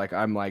as if like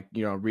I'm like,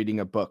 you know, reading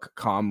a book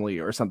calmly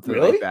or something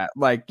like that.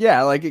 Like,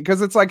 yeah, like,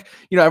 because it's like,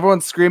 you know,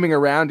 everyone's screaming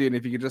around you, and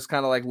if you could just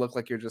kind of like look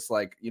like you're just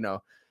like, you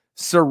know,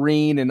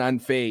 serene and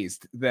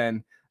unfazed,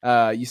 then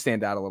you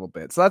stand out a little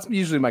bit. So that's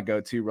usually my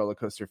go-to roller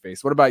coaster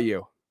face. What about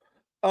you?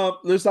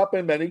 There's not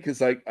been many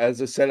because, like,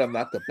 as I said, I'm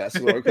not the best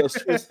roller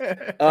coasters.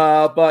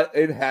 But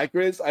in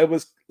Hagrid's,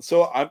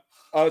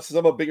 since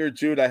I'm a bigger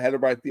dude, I had to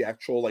ride the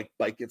actual like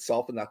bike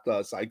itself and not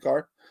the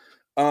sidecar.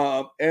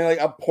 And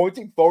like I'm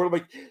pointing forward, I'm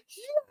like,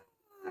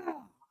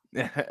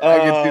 yeah, I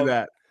can see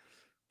that.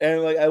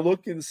 And like I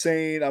look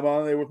insane. I'm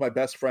on there with my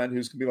best friend,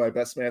 who's gonna be my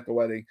best man at the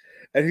wedding,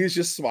 and he's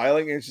just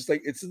smiling, and it's just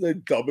like it's the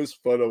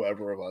dumbest photo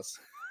ever of us.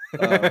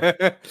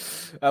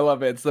 I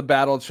love it. It's the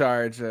battle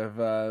charge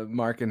of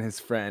Mark and his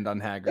friend on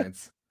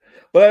Hagrid's.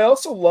 But I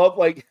also love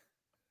like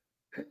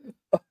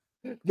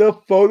the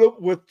photo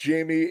with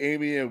Jamie,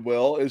 Amy, and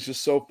Will is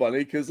just so funny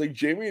because like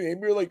Jamie and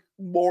Amy are like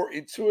more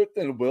into it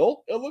than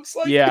Will. It looks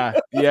like.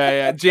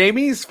 Yeah.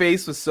 Jamie's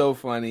face was so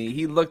funny.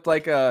 He looked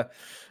like a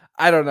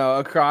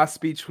cross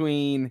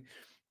between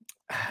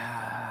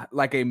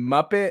like a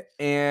Muppet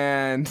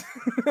and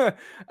I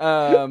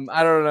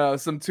don't know,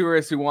 some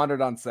tourists who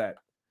wandered on set.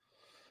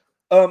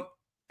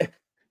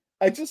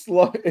 I just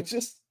love it.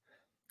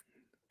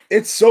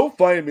 It's so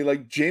funny to me.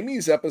 Like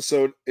Jamie's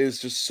episode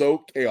is just so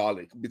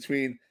chaotic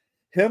between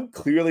him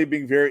clearly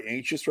being very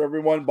anxious for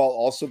everyone while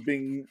also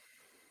being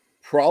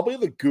probably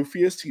the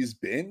goofiest he's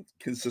been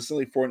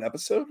consistently for an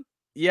episode.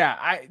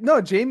 Yeah,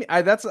 Jamie.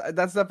 That's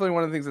definitely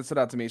one of the things that stood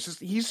out to me. It's just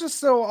he's just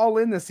so all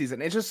in this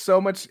season. It's just so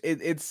much.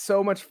 It's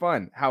so much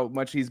fun how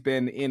much he's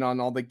been in on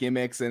all the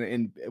gimmicks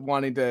and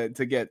wanting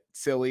to get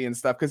silly and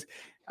stuff. Because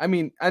I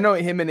mean, I know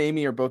him and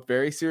Amy are both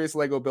very serious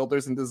Lego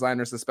builders and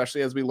designers,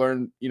 especially as we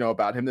learn, you know,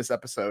 about him this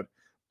episode.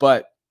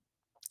 But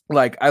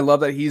like, I love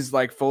that he's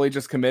like fully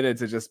just committed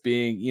to just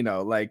being, you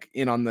know, like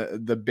in on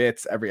the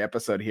bits every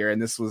episode here.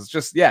 And this was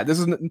just, this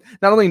is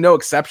not only no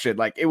exception,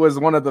 like it was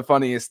one of the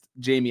funniest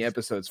Jamie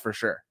episodes for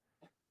sure.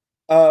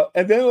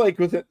 And then like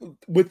with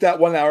that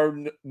 1 hour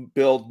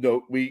build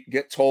note, we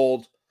get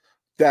told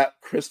that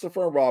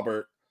Christopher and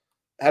Robert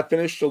have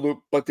finished the loop,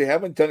 but they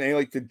haven't done any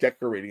like the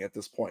decorating at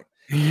this point.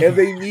 And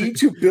they need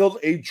to build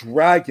a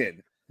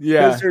dragon.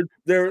 Yeah.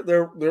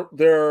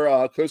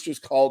 Their coaster's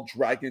called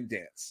Dragon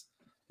Dance.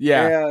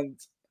 Yeah. And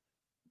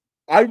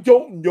I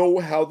don't know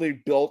how they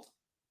built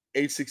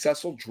a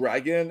successful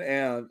dragon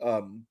and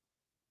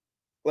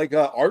like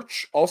a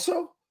arch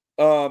also.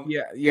 Like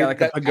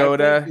a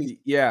pagoda.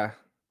 Yeah.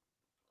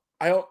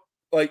 I don't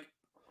like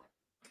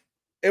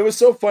it was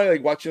so funny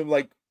like watching them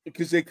like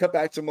because they cut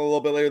back to him a little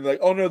bit later, like,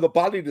 oh no, the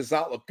body does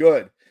not look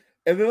good.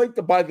 And then like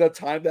by the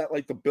time that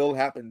like the build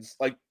happens,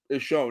 like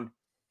is shown,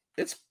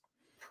 it's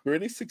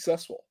pretty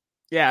successful.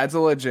 Yeah, it's a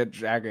legit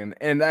dragon.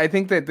 And I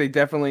think that they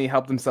definitely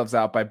helped themselves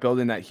out by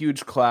building that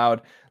huge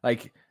cloud.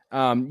 Like,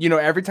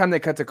 every time they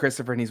cut to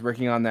Christopher and he's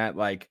working on that,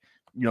 like,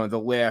 the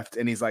lift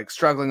and he's like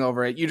struggling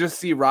over it, you just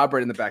see Robert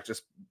in the back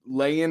just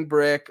laying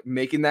brick,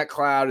 making that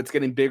cloud. It's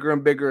getting bigger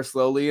and bigger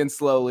slowly and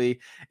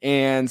slowly.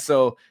 And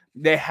so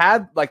they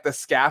had like the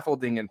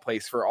scaffolding in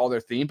place for all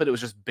their theme, but it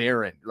was just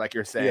barren, like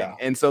you're saying. Yeah.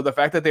 And so the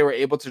fact that they were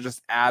able to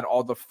just add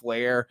all the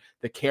flair,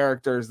 the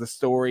characters, the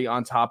story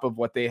on top of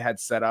what they had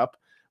set up,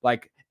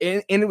 like,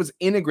 and it was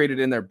integrated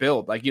in their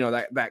build. Like,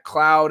 that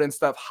cloud and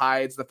stuff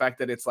hides the fact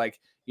that it's like,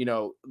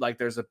 like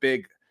there's a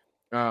big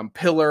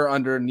pillar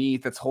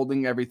underneath that's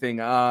holding everything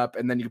up.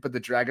 And then you put the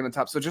dragon on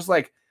top. So just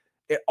like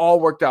it all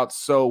worked out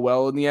so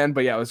well in the end.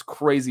 But yeah, it was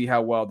crazy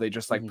how well they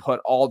just like put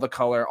all the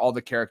color, all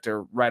the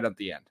character right at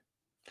the end.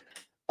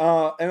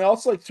 And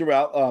also like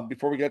throughout,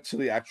 before we get to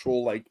the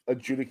actual like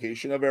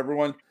adjudication of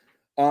everyone,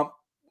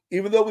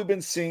 even though we've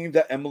been seeing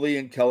that Emily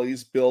and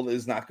Kelly's build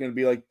is not going to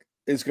be like,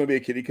 it's going to be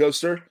a kiddie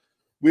coaster,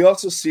 we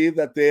also see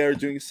that they are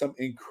doing some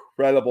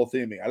incredible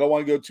theming. I don't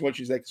want to go too much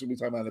into that because we'll be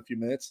talking about it in a few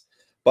minutes,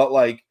 but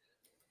like,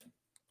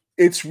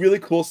 it's really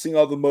cool seeing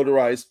all the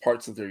motorized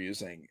parts that they're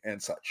using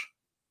and such.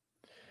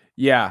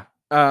 Yeah.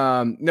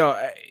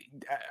 No,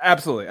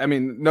 absolutely. I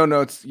mean, no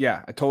notes.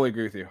 Yeah, I totally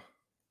agree with you.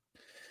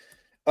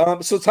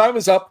 So time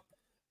is up.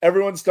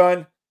 Everyone's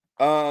done.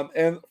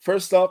 And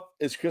first up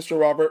is Christopher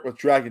Robert with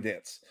Dragon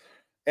Dance.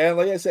 And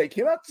like I said, it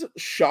came out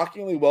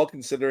shockingly well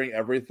considering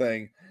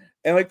everything.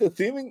 And like the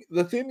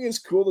theming is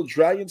cool, the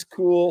dragon's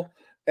cool,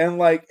 and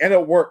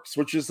it works,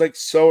 which is like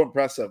so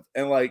impressive.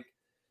 And like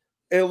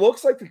it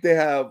looks like that they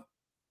have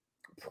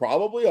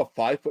probably a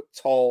 5-foot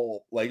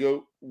tall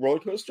Lego roller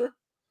coaster.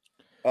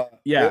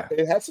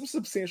 It has some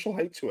substantial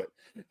height to it.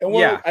 And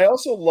I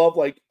also love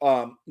like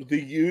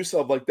the use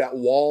of like that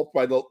wall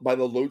by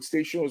the load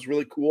station was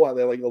really cool. How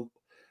they like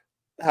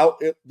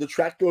the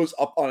track goes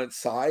up on its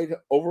side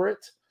over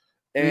it.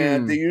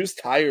 And they use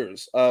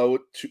tires,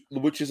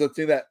 which is a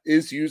thing that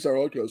is used on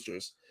roller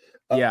coasters.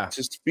 To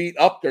speed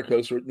up their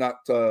coaster, not.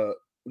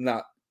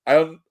 I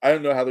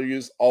don't know how they're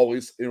used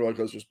always in roller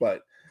coasters,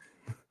 but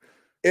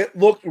it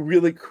looked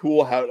really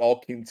cool how it all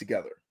came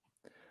together.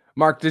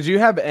 Mark, did you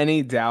have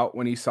any doubt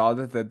when you saw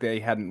that they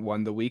hadn't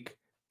won the week?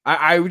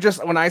 I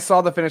just when I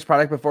saw the finished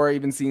product before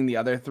even seeing the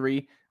other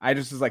three, I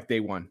just was like, they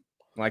won,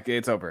 like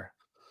it's over.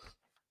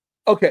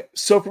 Okay,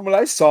 so from what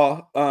I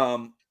saw,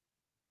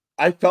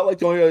 I felt like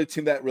the only other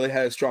team that really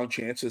had a strong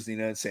chance was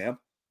Nina and Sam.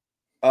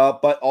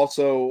 But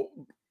also,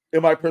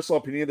 in my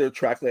personal opinion, their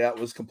track layout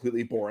was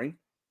completely boring.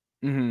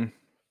 Mm-hmm.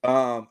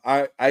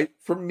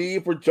 For me,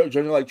 if we're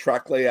judging like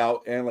track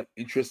layout and like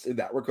interest in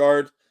that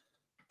regard,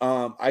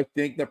 I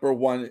think number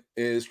one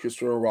is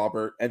Christopher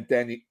Robert, and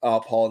then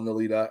Paul and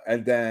Nolita,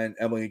 and then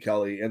Emily and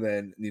Kelly, and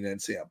then Nina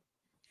and Sam.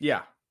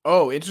 Yeah.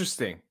 Oh,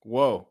 interesting.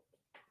 Whoa.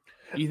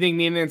 You think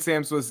Nina and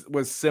Sam's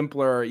was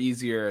simpler or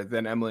easier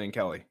than Emily and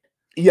Kelly?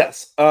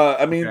 Yes.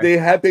 I mean, They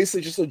had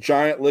basically just a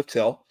giant lift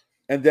hill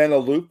and then a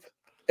loop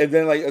and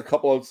then like a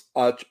couple of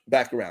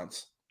back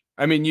arounds.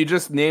 I mean, you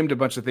just named a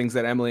bunch of things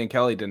that Emily and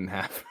Kelly didn't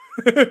have.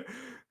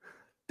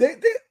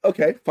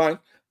 Okay, fine.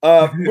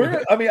 I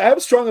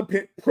have strong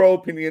pro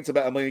opinions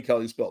about Emily and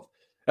Kelly's build.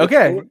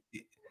 Okay.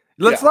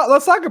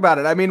 Let's talk about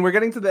it. I mean, we're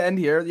getting to the end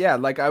here. Yeah,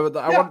 like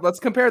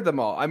let's compare them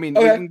all. I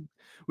mean,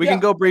 we can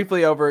go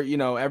briefly over,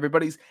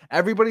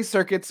 everybody's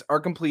circuits are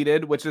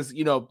completed, which is,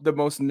 the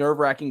most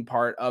nerve-wracking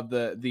part of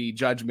the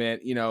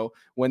judgment,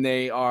 when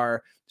they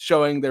are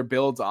showing their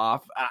builds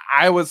off.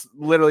 I was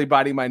literally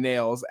biting my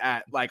nails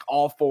at like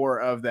all four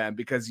of them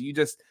because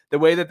the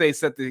way that they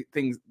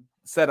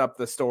set up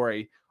the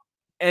story,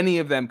 any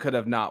of them could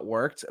have not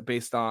worked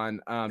based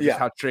on just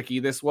how tricky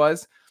this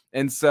was.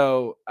 And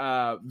so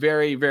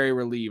very, very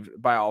relieved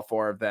by all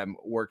four of them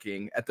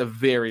working at the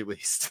very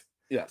least.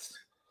 Yes.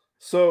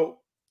 So,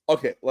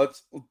 okay,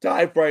 let's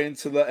dive right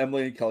into the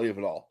Emily and Kelly of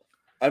it all.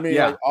 I mean,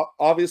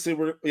 obviously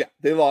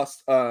they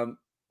lost.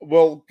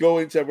 We'll go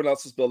into everyone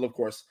else's build, of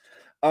course.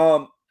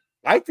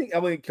 I think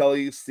Emily and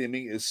Kelly's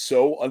theming is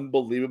so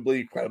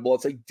unbelievably incredible.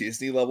 It's like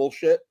Disney level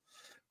shit.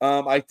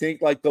 I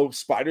think like the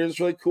spider is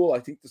really cool. I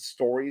think the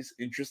story is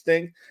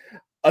interesting.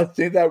 A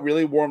thing that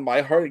really warmed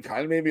my heart and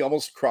kind of made me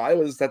almost cry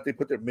was that they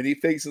put their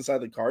minifigs inside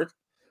the cart,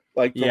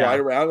 like to ride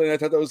around, and I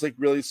thought that was like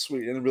really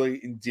sweet and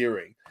really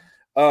endearing.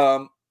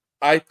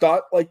 I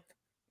thought like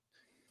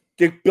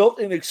they built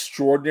an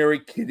extraordinary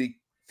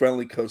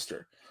kiddie-friendly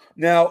coaster.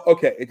 Now,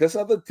 okay, it doesn't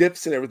have the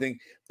dips and everything,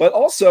 but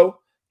also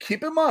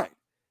keep in mind,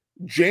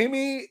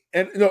 Amy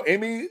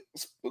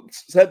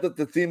said that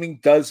the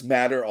theming does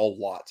matter a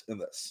lot in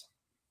this.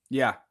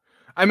 Yeah.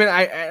 I mean,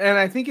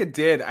 I think it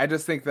did. I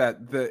just think that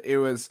it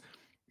was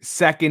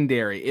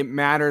secondary. It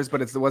matters,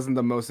 but it wasn't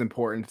the most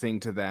important thing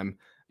to them,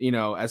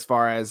 as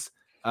far as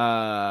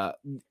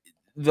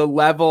the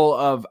level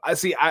of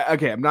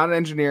I'm not an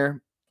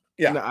engineer.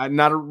 Yeah. I'm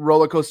not a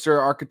roller coaster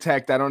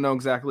architect. I don't know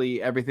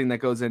exactly everything that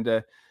goes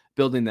into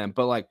building them,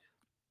 but like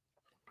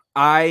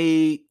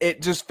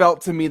it just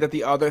felt to me that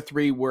the other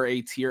three were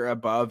a tier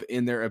above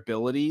in their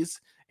abilities.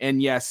 And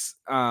yes,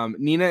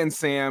 Nina and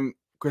Sam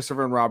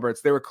Christopher and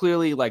Roberts, they were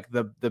clearly like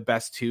the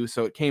best two.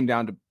 So it came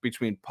down to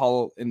between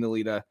Paul and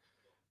Nelita,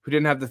 who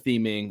didn't have the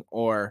theming,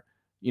 or,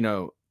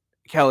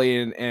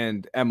 Kelly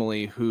and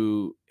Emily,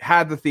 who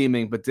had the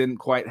theming but didn't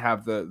quite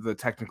have the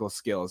technical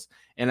skills.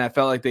 And I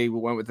felt like they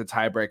went with the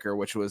tiebreaker,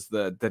 which was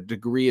the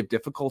degree of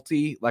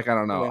difficulty. Like, I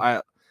don't know.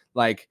 Yeah.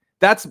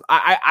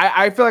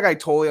 I feel like I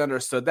totally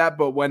understood that,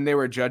 but when they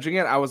were judging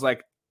it, I was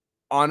like,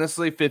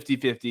 honestly,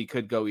 50-50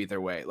 could go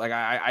either way. Like,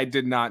 I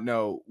did not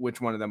know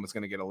which one of them was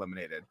going to get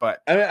eliminated,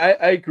 but I mean,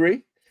 I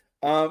agree.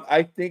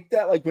 I think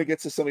that like when it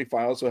gets to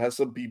semifinals, so it has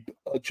to be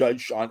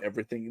judged on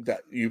everything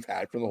that you've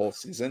had from the whole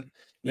season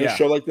in a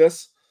show like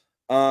this.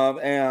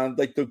 And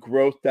like the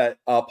growth that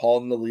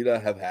Paul and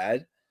Nelita have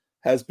had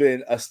has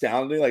been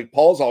astounding. Like,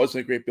 Paul's always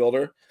been a great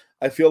builder.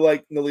 I feel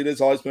like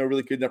Nelita's always been a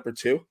really good number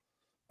 2.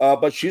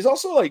 But she's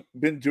also like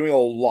been doing a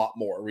lot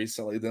more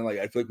recently than like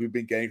I feel like we've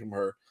been getting from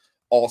her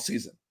all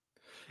season.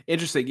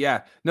 Interesting.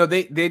 Yeah. No,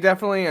 they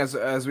definitely,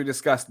 as we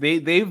discussed,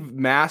 they've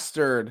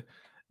mastered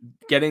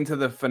getting to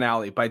the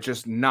finale by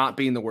just not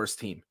being the worst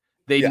team.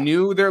 They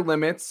knew their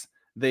limits.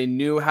 They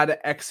knew how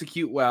to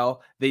execute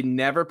well. They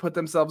never put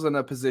themselves in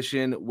a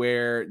position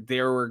where they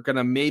were going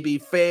to maybe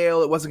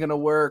fail. It wasn't going to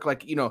work.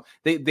 Like,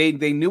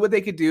 they knew what they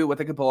could do, what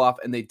they could pull off,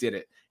 and they did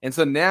it. And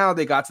so now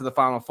they got to the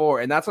final 4.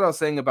 And that's what I was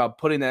saying about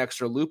putting that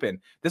extra loop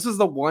in. This was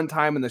the one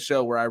time in the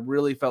show where I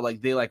really felt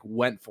like they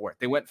went for it.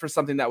 They went for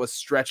something that was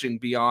stretching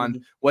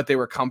beyond what they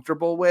were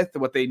comfortable with,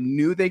 what they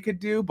knew they could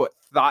do, but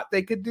thought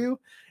they could do.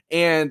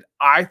 And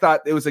I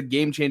thought it was a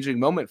game-changing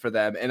moment for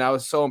them. And I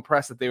was so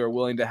impressed that they were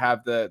willing to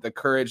have the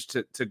courage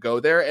to go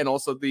there, and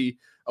also the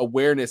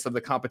awareness of the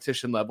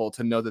competition level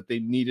to know that they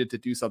needed to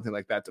do something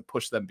like that to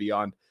push them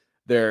beyond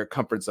their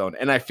comfort zone.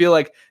 And I feel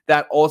like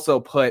that also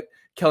put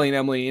Kelly and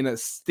Emily in a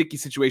sticky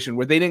situation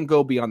where they didn't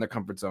go beyond their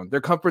comfort zone. Their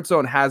comfort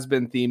zone has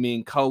been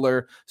theming,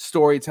 color,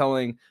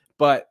 storytelling,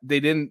 but they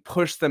didn't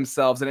push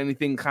themselves in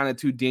anything kind of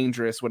too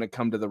dangerous when it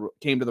came to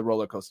the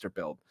roller coaster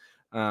build.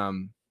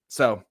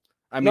 So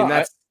I mean,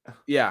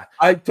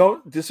 I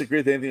don't disagree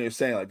with anything you're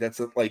saying.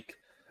 Like,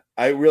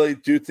 I really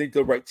do think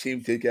the right team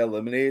did get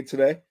eliminated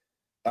today.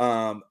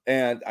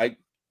 And I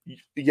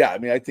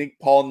think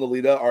Paul and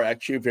Nelita are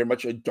actually very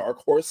much a dark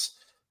horse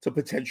to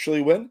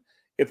potentially win.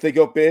 If they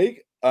go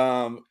big,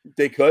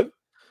 they could.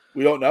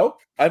 We don't know.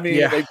 I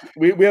mean, like,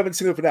 we haven't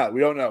seen the finale.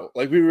 We don't know.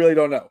 Like, we really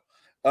don't know.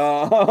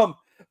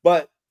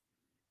 But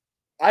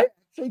I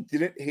actually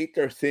didn't hate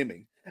their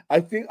theming. I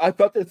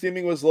thought their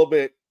theming was a little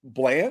bit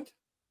bland.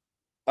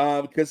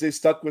 Because they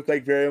stuck with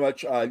like very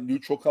much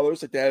neutral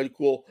colors. Like, they had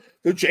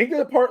the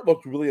Jenga part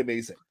looked really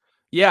amazing.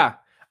 Yeah.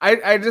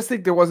 I just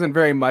think there wasn't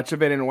very much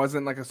of it, and it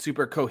wasn't like a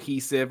super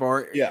cohesive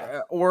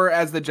or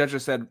as the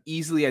judges said,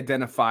 easily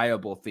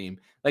identifiable theme.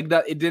 Like,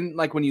 that, it didn't,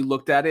 like, when you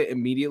looked at it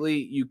immediately,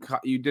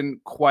 you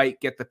didn't quite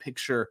get the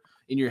picture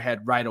in your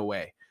head right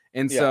away.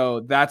 And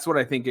so that's what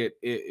I think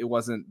it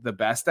wasn't the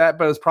best at,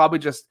 but it was probably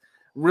just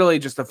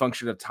a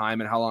function of time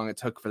and how long it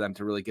took for them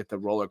to really get the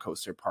roller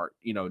coaster part,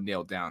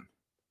 nailed down.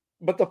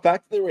 But the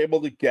fact that they were able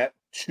to get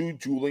 2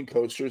 dueling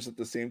coasters at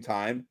the same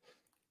time,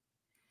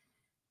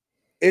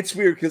 it's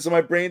weird because in my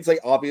brain's like,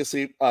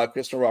 obviously,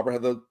 Kristen and Robert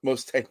had the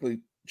most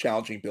technically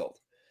challenging build.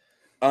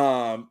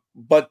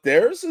 But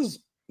theirs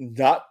is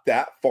not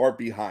that far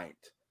behind.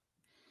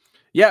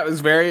 Yeah, it was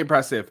very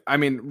impressive. I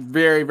mean,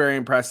 very, very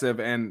impressive.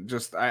 And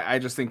I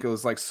just think it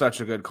was like such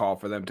a good call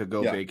for them to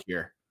go big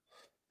here.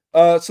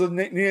 So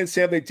Nina and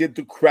Sam, they did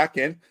the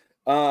Kraken,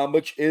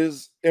 which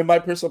is, in my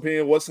personal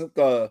opinion, wasn't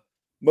the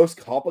most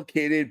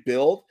complicated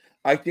build.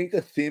 I think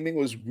the theming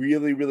was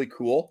really, really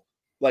cool.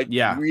 Like,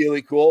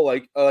 really cool.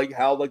 Like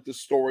how like the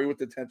story with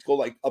the tentacle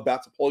like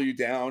about to pull you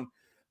down,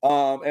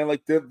 and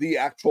like the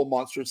actual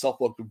monster itself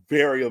looked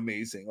very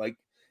amazing. Like,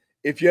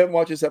 if you haven't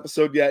watched this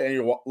episode yet and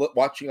you're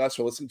watching us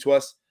or listening to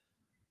us,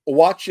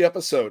 watch the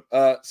episode.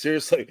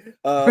 Seriously.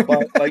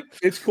 But like,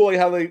 it's cool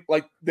how they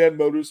like their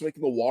motors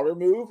making the water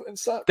move and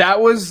stuff.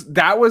 That was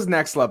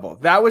next level.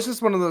 That was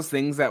just one of those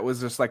things that was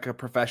just like a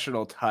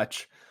professional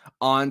touch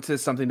onto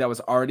something that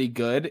was already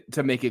good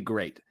to make it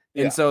great.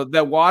 And so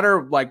the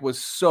water like was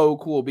so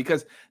cool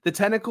because the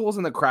tentacles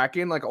and the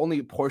Kraken, like, only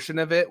a portion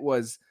of it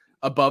was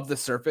above the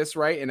surface,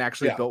 right? And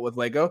actually built with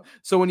Lego.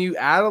 So when you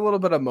add a little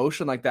bit of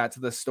motion like that to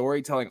the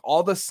storytelling, all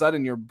of a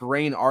sudden your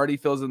brain already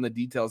fills in the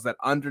details that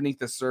underneath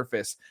the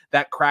surface,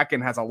 that Kraken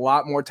has a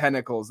lot more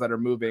tentacles that are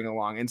moving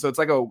along. And so it's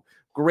like a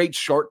great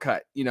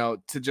shortcut,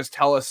 to just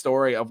tell a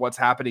story of what's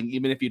happening,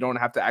 even if you don't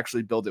have to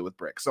actually build it with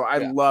bricks. So I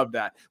love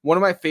that. One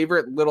of my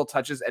favorite little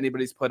touches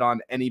anybody's put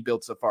on any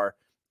build so far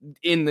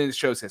in the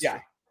show's history. Yeah.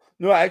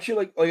 No,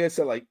 actually, like I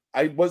said, like,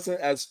 I wasn't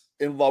as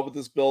in love with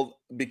this build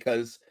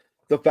because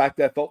the fact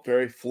that I felt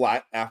very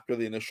flat after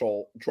the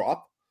initial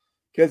drop,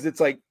 because it's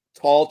like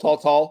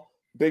tall,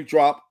 big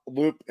drop,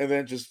 loop, and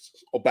then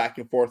just go back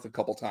and forth a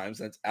couple times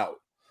and it's out.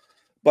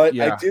 But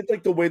I did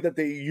like the way that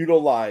they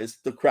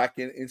utilized the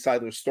Kraken inside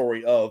their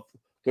story of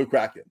the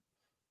Kraken.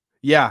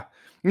 Yeah.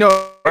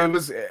 No,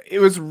 it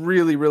was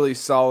really, really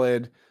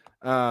solid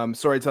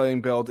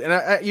storytelling build. And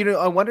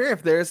I wonder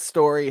if their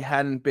story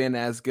hadn't been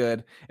as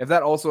good, if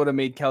that also would have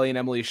made Kelly and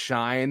Emily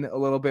shine a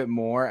little bit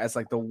more as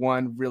like the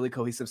one really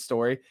cohesive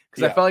story.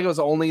 Because I felt like it was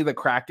only the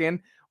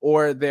Kraken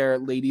or their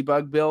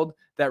Ladybug build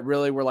that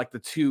really were like the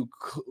two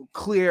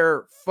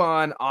clear,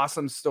 fun,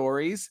 awesome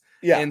stories.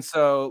 Yeah. And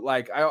so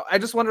like, I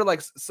just wonder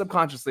like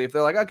subconsciously if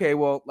they're like, okay,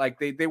 well, like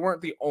they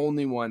weren't the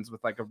only ones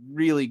with like a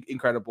really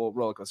incredible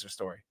roller coaster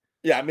story.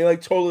 Yeah. I mean,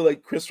 like totally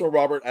like Christopher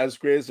Robert, as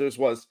great as theirs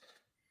was,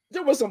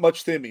 there wasn't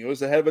much theming. It was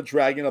the head of a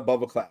dragon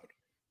above a cloud.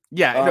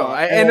 Yeah. No.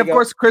 And of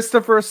course,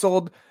 Christopher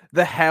sold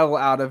the hell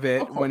out of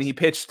it when he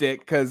pitched it,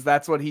 because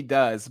that's what he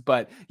does.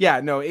 But yeah,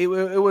 no, it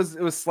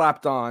was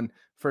slapped on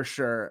for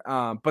sure.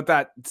 But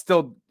that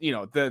still,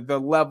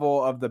 the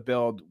level of the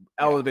build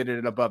elevated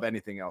it above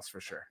anything else for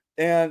sure.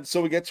 And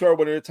so we get to our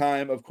winner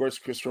time. Of course,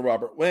 Christopher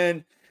Robert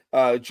win.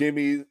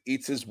 Jamie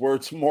eats his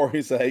words more.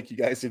 He's like, you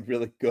guys did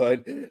really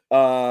good.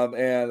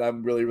 And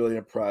I'm really, really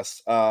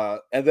impressed.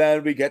 And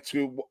then we get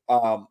to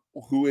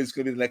who is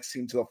going to be the next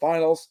team to the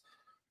finals.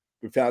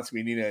 We found it to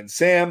be Nina and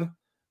Sam.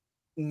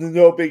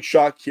 No big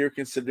shock here,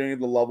 considering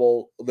the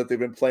level that they've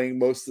been playing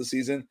most of the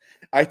season.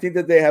 I think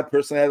that they have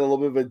personally had a little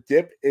bit of a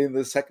dip in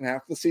the second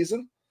half of the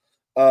season.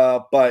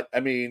 But I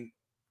mean,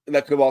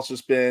 that could have also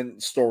just been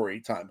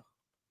story time.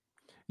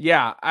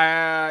 Yeah,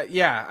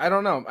 I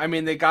don't know. I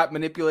mean, they got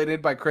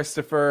manipulated by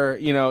Christopher,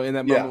 in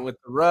that moment with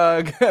the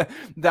rug.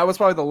 That was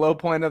probably the low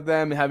point of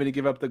them having to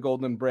give up the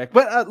golden brick.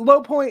 But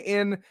low point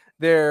in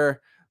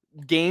their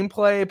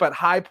gameplay, but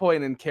high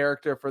point in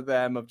character for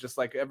them of just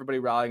like everybody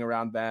rallying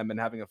around them and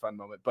having a fun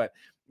moment. But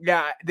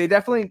yeah, they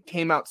definitely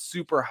came out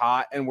super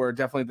hot and were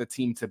definitely the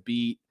team to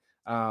beat.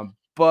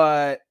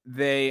 But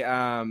they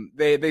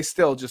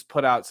still just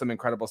put out some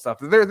incredible stuff.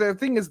 Their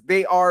thing is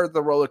they are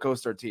the roller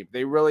coaster team.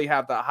 They really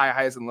have the high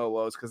highs and low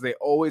lows because they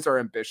always are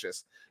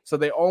ambitious. So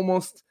they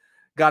almost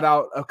got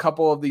out a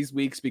couple of these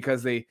weeks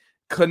because they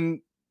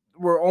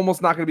were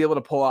almost not going to be able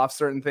to pull off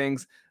certain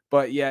things.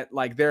 But yet,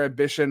 like, their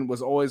ambition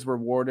was always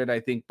rewarded, I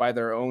think, by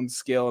their own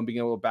skill and being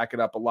able to back it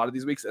up a lot of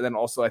these weeks. And then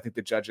also, I think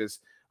the judges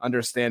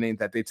understanding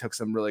that they took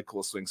some really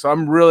cool swings. So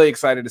I'm really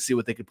excited to see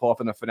what they could pull off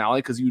in the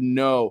finale because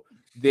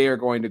they are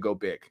going to go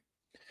big.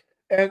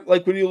 And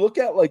like when you look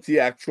at like the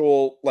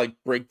actual like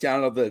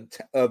breakdown of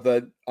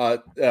the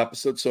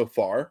episode so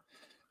far,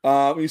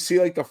 you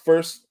see like the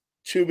first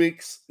 2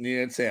 weeks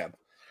Nina and Sam,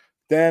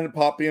 then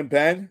Poppy and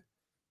Ben,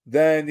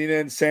 then Nina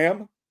and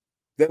Sam,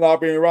 then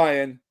Aubrey and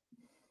Ryan,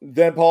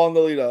 then Paul and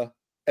Lolita,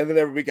 and then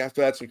every week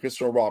after that's with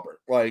Christopher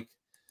Robert. Like,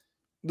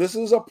 this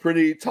is a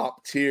pretty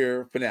top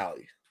tier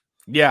finale.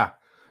 Yeah,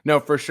 no,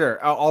 for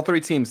sure. All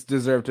three teams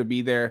deserve to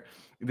be there.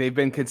 They've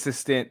been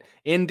consistent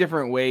in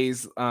different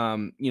ways,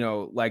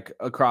 like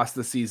across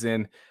the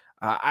season.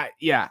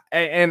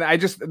 And I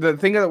just, the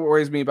thing that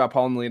worries me about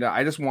Paul and Lolita,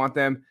 I just want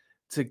them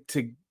to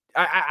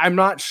I'm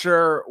not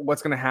sure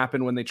what's going to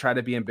happen when they try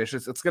to be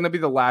ambitious. It's going to be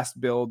the last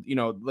build,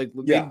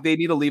 they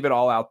need to leave it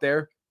all out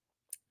there.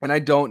 And I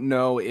don't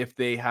know if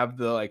they have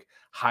the like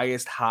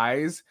highest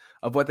highs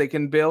of what they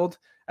can build.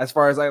 As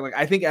far as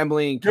I think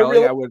Emily and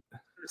Kelly,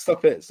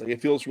 stuff is like it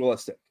feels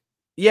realistic.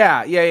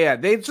 Yeah.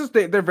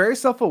 They're very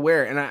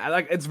self-aware, and I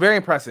like it's very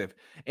impressive.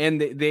 And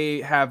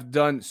they have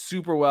done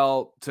super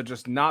well to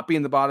just not be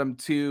in the bottom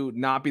two,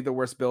 not be the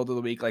worst build of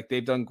the week. Like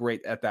they've done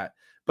great at that.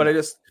 But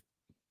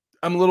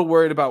I'm a little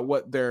worried about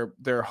what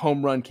their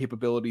home run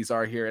capabilities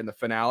are here in the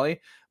finale.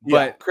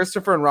 But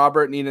Christopher and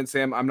Robert, Nina and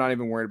Sam, I'm not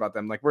even worried about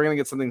them. Like we're gonna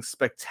get something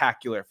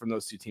spectacular from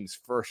those two teams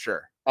for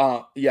sure.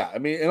 I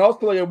mean, and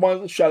also like I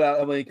wanted to shout out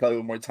Emily and Kelly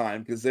one more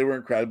time because they were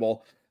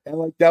incredible. And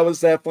like that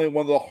was definitely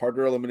one of the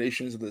harder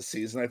eliminations of the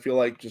season. I feel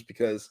like just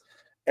because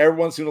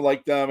everyone seemed to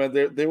like them and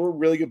they were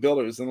really good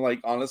builders. And like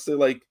honestly,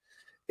 like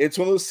it's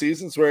one of those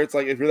seasons where it's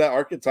like if you're that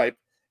archetype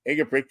and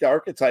you can break the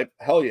archetype,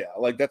 hell yeah.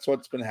 Like that's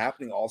what's been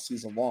happening all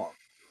season long.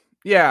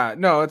 Yeah,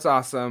 no, it's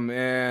awesome.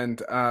 And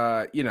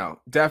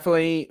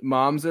definitely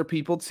moms are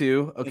people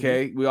too.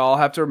 Okay. Mm-hmm. We all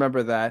have to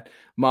remember that.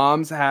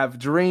 Moms have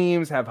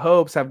dreams, have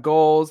hopes, have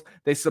goals.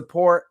 They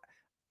support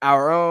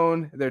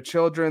their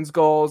children's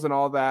goals and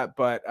all that.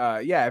 But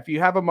if you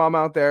have a mom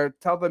out there,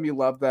 tell them you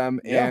love them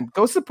and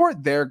go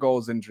support their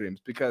goals and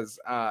dreams because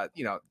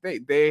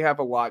they have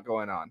a lot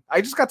going on.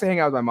 I just got to hang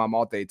out with my mom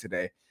all day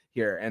today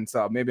here, and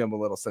so maybe I'm a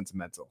little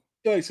sentimental.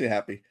 It makes me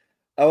happy.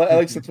 I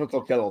like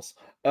sentimental kettles.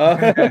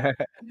 I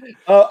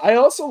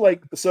also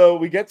like, so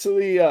we get to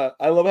the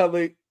I love how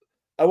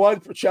I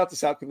wanted to shout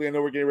this out quickly. I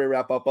know we're getting ready to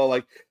wrap up, but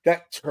like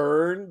that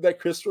turn that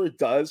Christopher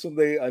does when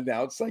they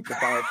announce like the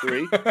final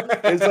three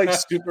is like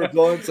super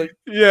cool. It's like,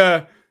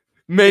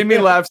 made me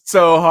laugh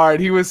so hard.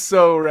 He was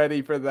so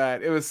ready for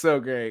that. It was so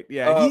great.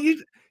 Yeah.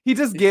 He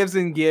just gives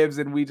and gives,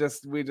 and we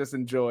just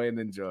enjoy and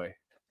enjoy.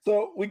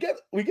 So we get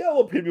a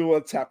little preview of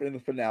what's happening in the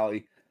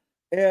finale,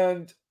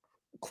 and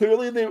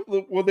clearly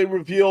when they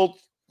revealed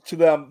to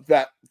them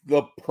that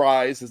the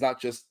prize is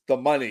not just the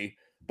money,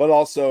 but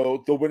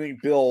also the winning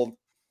build.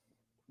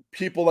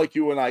 People like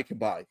you and I can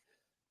buy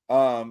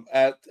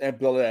and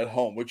build it at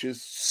home, which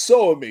is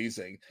so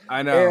amazing.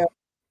 I know.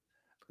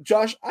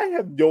 Josh, I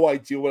have no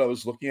idea what I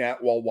was looking at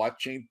while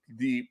watching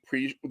the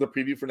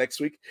preview for next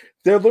week.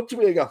 There looked to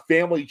be like a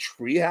family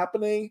tree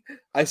happening.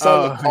 I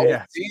saw the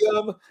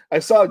Coliseum. Yeah. I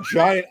saw a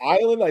giant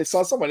island. I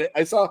saw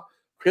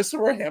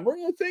Christopher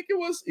Hammering, I think it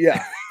was.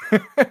 Yeah.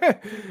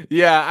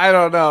 Yeah, I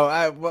don't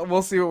know.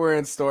 We'll see what we're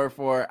in store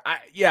for.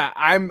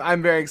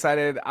 I'm very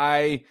excited.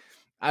 I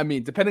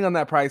mean, depending on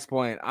that price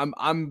point,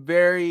 I'm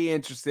very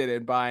interested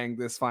in buying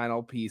this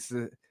final piece.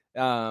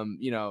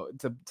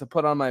 To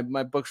put on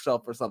my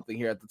bookshelf or something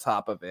here at the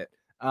top of it.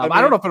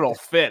 I don't know if it'll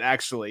fit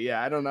actually.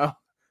 Yeah, I don't know.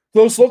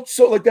 Those looked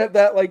so like that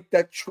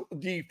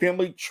the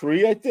family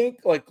tree, I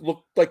think,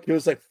 looked like it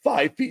was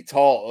 5 feet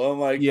tall. I'm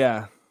like,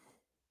 yeah.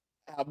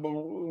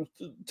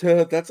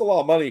 That's a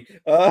lot of money.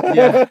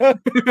 Yeah.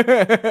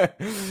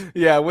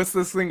 Yeah. What's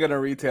this thing gonna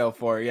retail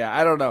for? Yeah,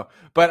 I don't know,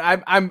 but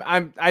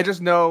I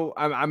just know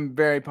I'm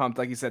very pumped.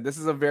 Like you said, this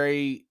is a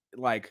very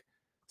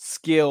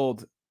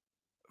skilled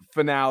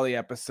finale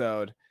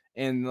episode,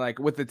 and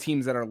with the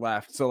teams that are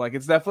left. So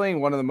it's definitely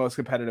one of the most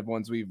competitive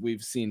ones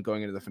we've seen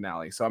going into the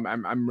finale. So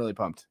I'm really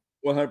pumped.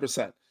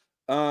 100%.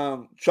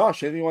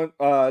 Josh, anything you want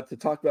to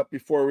talk about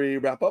before we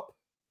wrap up?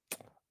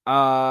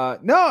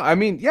 No, I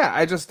mean,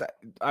 yeah,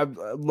 I'm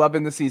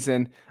loving the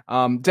season.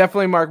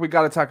 Definitely, Mark, we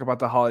got to talk about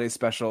the holiday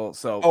special.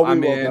 So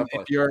I'm in.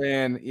 Definitely. If you're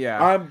in,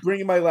 yeah, I'm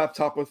bringing my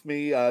laptop with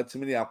me to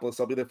Minneapolis.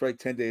 I'll be there for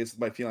 10 days with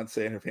my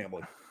fiance and her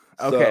family.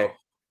 Okay, so,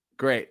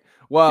 great.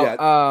 Well,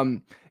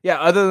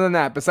 other than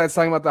that, besides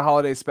talking about the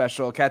holiday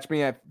special, catch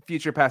me at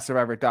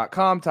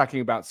futurepastsurvivor.com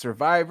talking about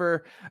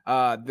Survivor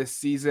this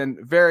season.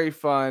 Very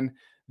fun.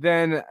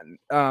 Then,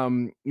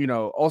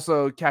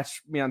 also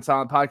catch me on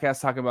Silent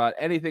Podcast talking about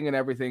anything and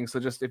everything. So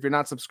just if you're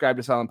not subscribed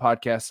to Silent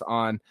Podcasts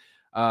on,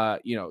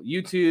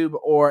 YouTube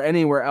or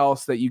anywhere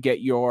else that you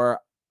get your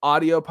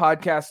audio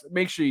podcast,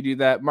 make sure you do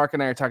that. Mark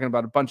and I are talking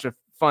about a bunch of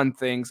fun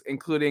things,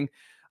 including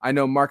I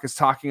know Mark is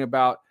talking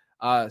about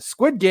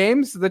Squid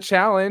Games, the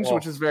challenge,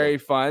 which is very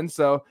fun.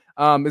 So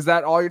is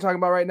that all you're talking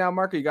about right now,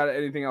 Mark, or you got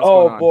anything else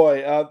going on?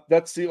 Boy,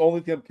 that's the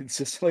only thing I'm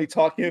consistently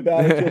talking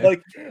about. I feel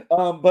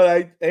but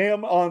I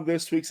am on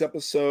this week's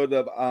episode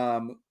of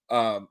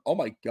oh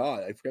my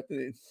god, I forgot the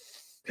name.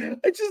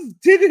 I just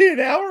did it an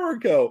hour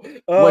ago.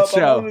 What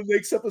show? I'm on the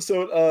next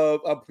episode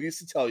of I'm Pleased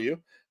to Tell You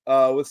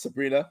with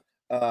Sabrina.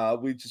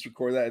 We just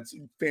recorded that. It's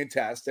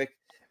fantastic.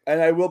 And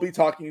I will be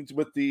talking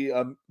with the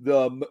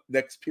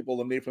next people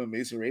eliminated from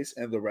Amazing Race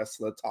and the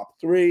rest of the top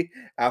 3.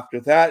 After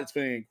that, it's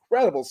been an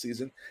incredible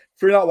season.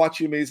 If you're not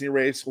watching Amazing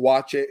Race,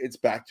 watch it. It's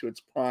back to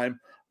its prime,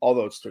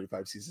 although it's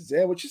 35 seasons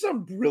in, which is a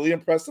really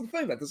impressive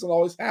thing. That doesn't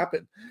always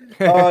happen.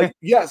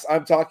 Yes,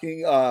 I'm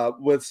talking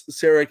with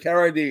Sarah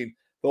Carradine,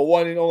 the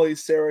one and only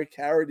Sarah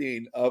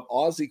Carradine of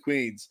Aussie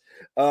Queens,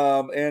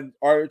 and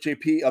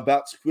RJP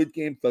about Squid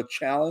Game, The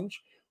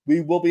Challenge. We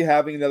will be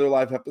having another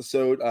live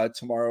episode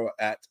tomorrow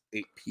at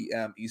 8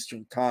 p.m.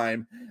 Eastern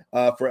Time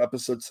for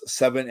episodes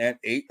 7 and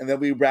 8. And then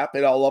we wrap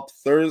it all up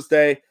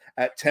Thursday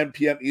at 10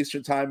 p.m.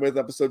 Eastern Time with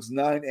episodes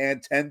 9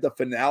 and 10, the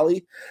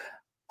finale.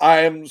 I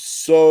am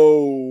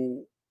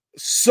so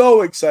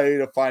excited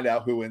to find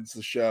out who wins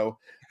the show.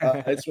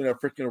 It's been a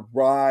freaking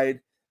ride.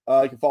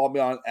 You can follow me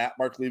on at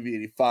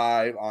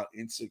MarkLevy85 on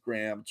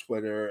Instagram,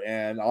 Twitter,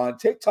 and on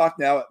TikTok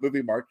now at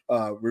Movie Mark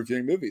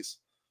reviewing movies.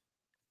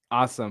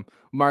 Awesome.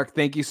 Mark,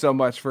 thank you so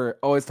much for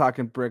always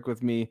talking brick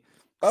with me.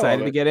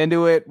 Excited to get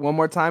into it one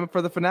more time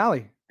for the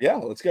finale. Yeah,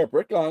 let's get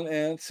brick on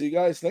and see you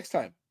guys next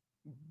time.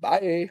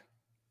 Bye.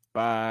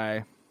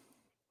 Bye.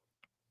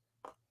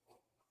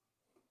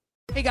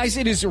 Hey guys,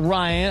 it is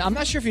Ryan. I'm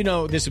not sure if you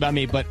know this about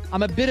me, but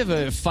I'm a bit of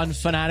a fun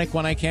fanatic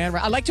when I can.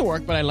 I like to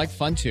work, but I like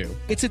fun too.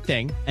 It's a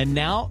thing. And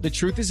now the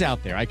truth is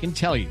out there. I can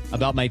tell you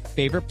about my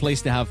favorite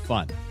place to have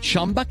fun.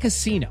 Chumba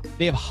Casino.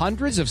 They have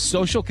hundreds of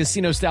social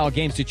casino style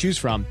games to choose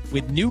from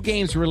with new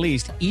games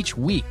released each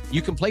week.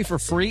 You can play for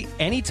free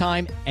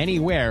anytime,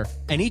 anywhere.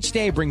 And each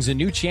day brings a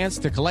new chance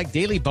to collect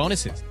daily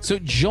bonuses. So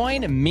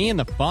join me in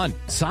the fun.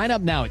 Sign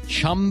up now at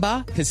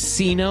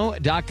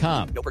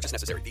ChumbaCasino.com. No purchase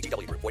necessary.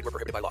 VGW Group. Void where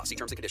prohibited by law. See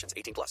terms and conditions.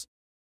 18+.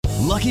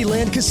 Lucky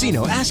Land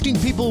Casino, asking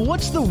people,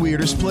 what's the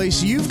weirdest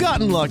place you've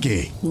gotten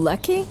lucky?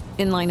 Lucky?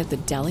 In line at the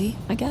deli,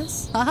 I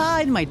guess?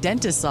 Aha, in my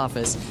dentist's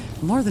office.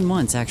 More than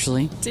once,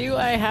 actually. Do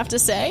I have to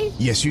say?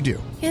 Yes, you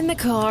do. In the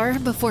car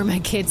before my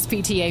kids'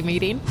 PTA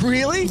meeting.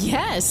 Really?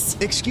 Yes.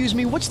 Excuse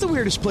me, what's the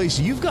weirdest place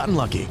you've gotten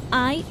lucky?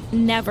 I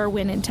never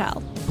win and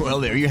tell.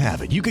 Well, there you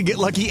have it. You can get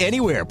lucky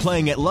anywhere,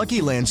 playing at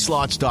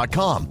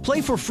LuckyLandSlots.com.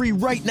 Play for free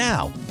right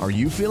now. Are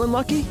you feeling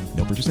lucky?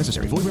 No purchase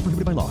necessary. Void where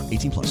prohibited by law.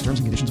 18+. Terms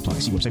and conditions apply.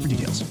 See website for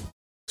details.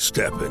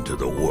 Step into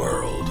the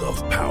world of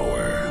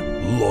power,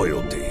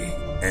 loyalty,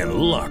 and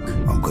luck.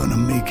 I'm gonna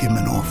make him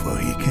an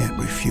offer he can't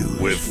refuse.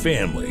 With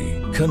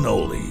family,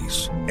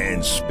 cannolis,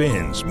 and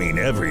spins mean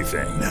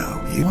everything.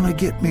 Now, you wanna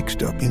get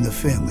mixed up in the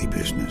family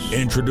business.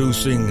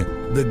 Introducing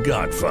The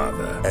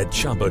Godfather at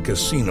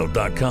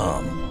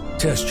ChumbaCasino.com.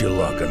 Test your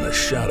luck in the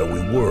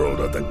shadowy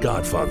world of The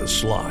Godfather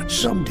slot.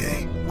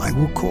 Someday, I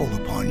will call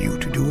upon you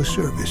to do a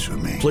service for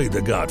me. Play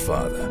The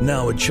Godfather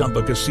now at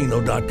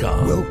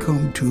ChumbaCasino.com.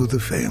 Welcome to the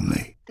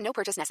family. No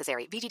purchase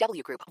necessary.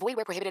 VGW Group. Void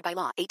where prohibited by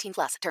law. 18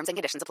 plus. Terms and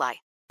conditions apply.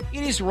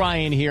 It is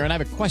Ryan here, and I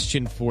have a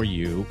question for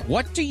you.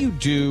 What do you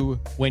do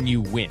when you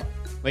win?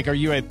 Like, are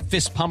you a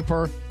fist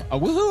pumper, a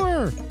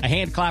woohooer, a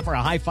hand clapper,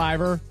 a high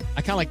fiver?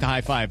 I kind of like the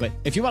high five, but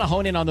if you want to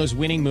hone in on those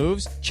winning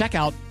moves, check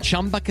out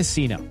Chumba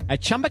Casino.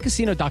 At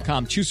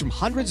ChumbaCasino.com, choose from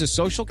hundreds of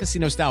social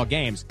casino-style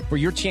games for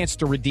your chance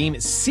to redeem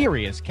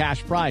serious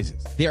cash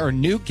prizes. There are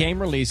new game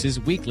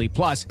releases weekly,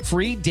 plus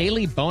free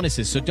daily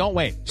bonuses. So don't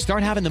wait.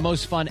 Start having the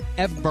most fun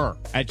ever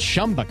at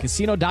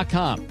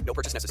ChumbaCasino.com. No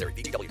purchase necessary.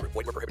 VGW Group.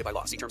 Void where prohibited by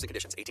law. See terms and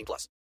conditions. 18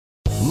 plus.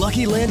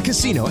 Lucky Land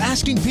Casino,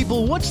 asking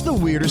people, what's the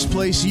weirdest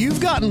place you've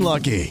gotten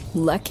lucky?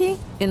 Lucky?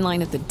 In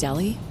line at the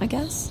deli, I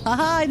guess?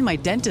 Aha, in my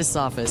dentist's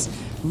office.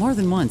 More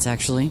than once,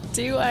 actually.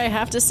 Do I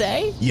have to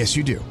say? Yes,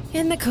 you do.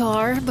 In the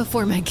car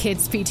before my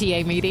kids'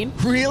 PTA meeting.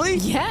 Really?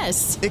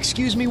 Yes.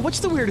 Excuse me,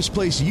 what's the weirdest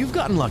place you've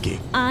gotten lucky?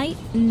 I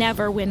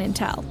never win and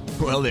tell.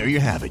 Well, there you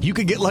have it. You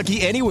can get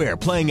lucky anywhere,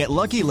 playing at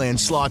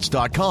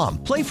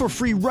LuckyLandSlots.com. Play for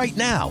free right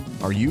now.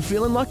 Are you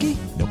feeling lucky?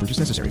 No purchase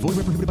necessary. Void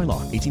where prohibited by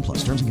law. 18 plus.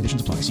 Terms and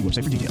conditions apply. See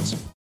website for details.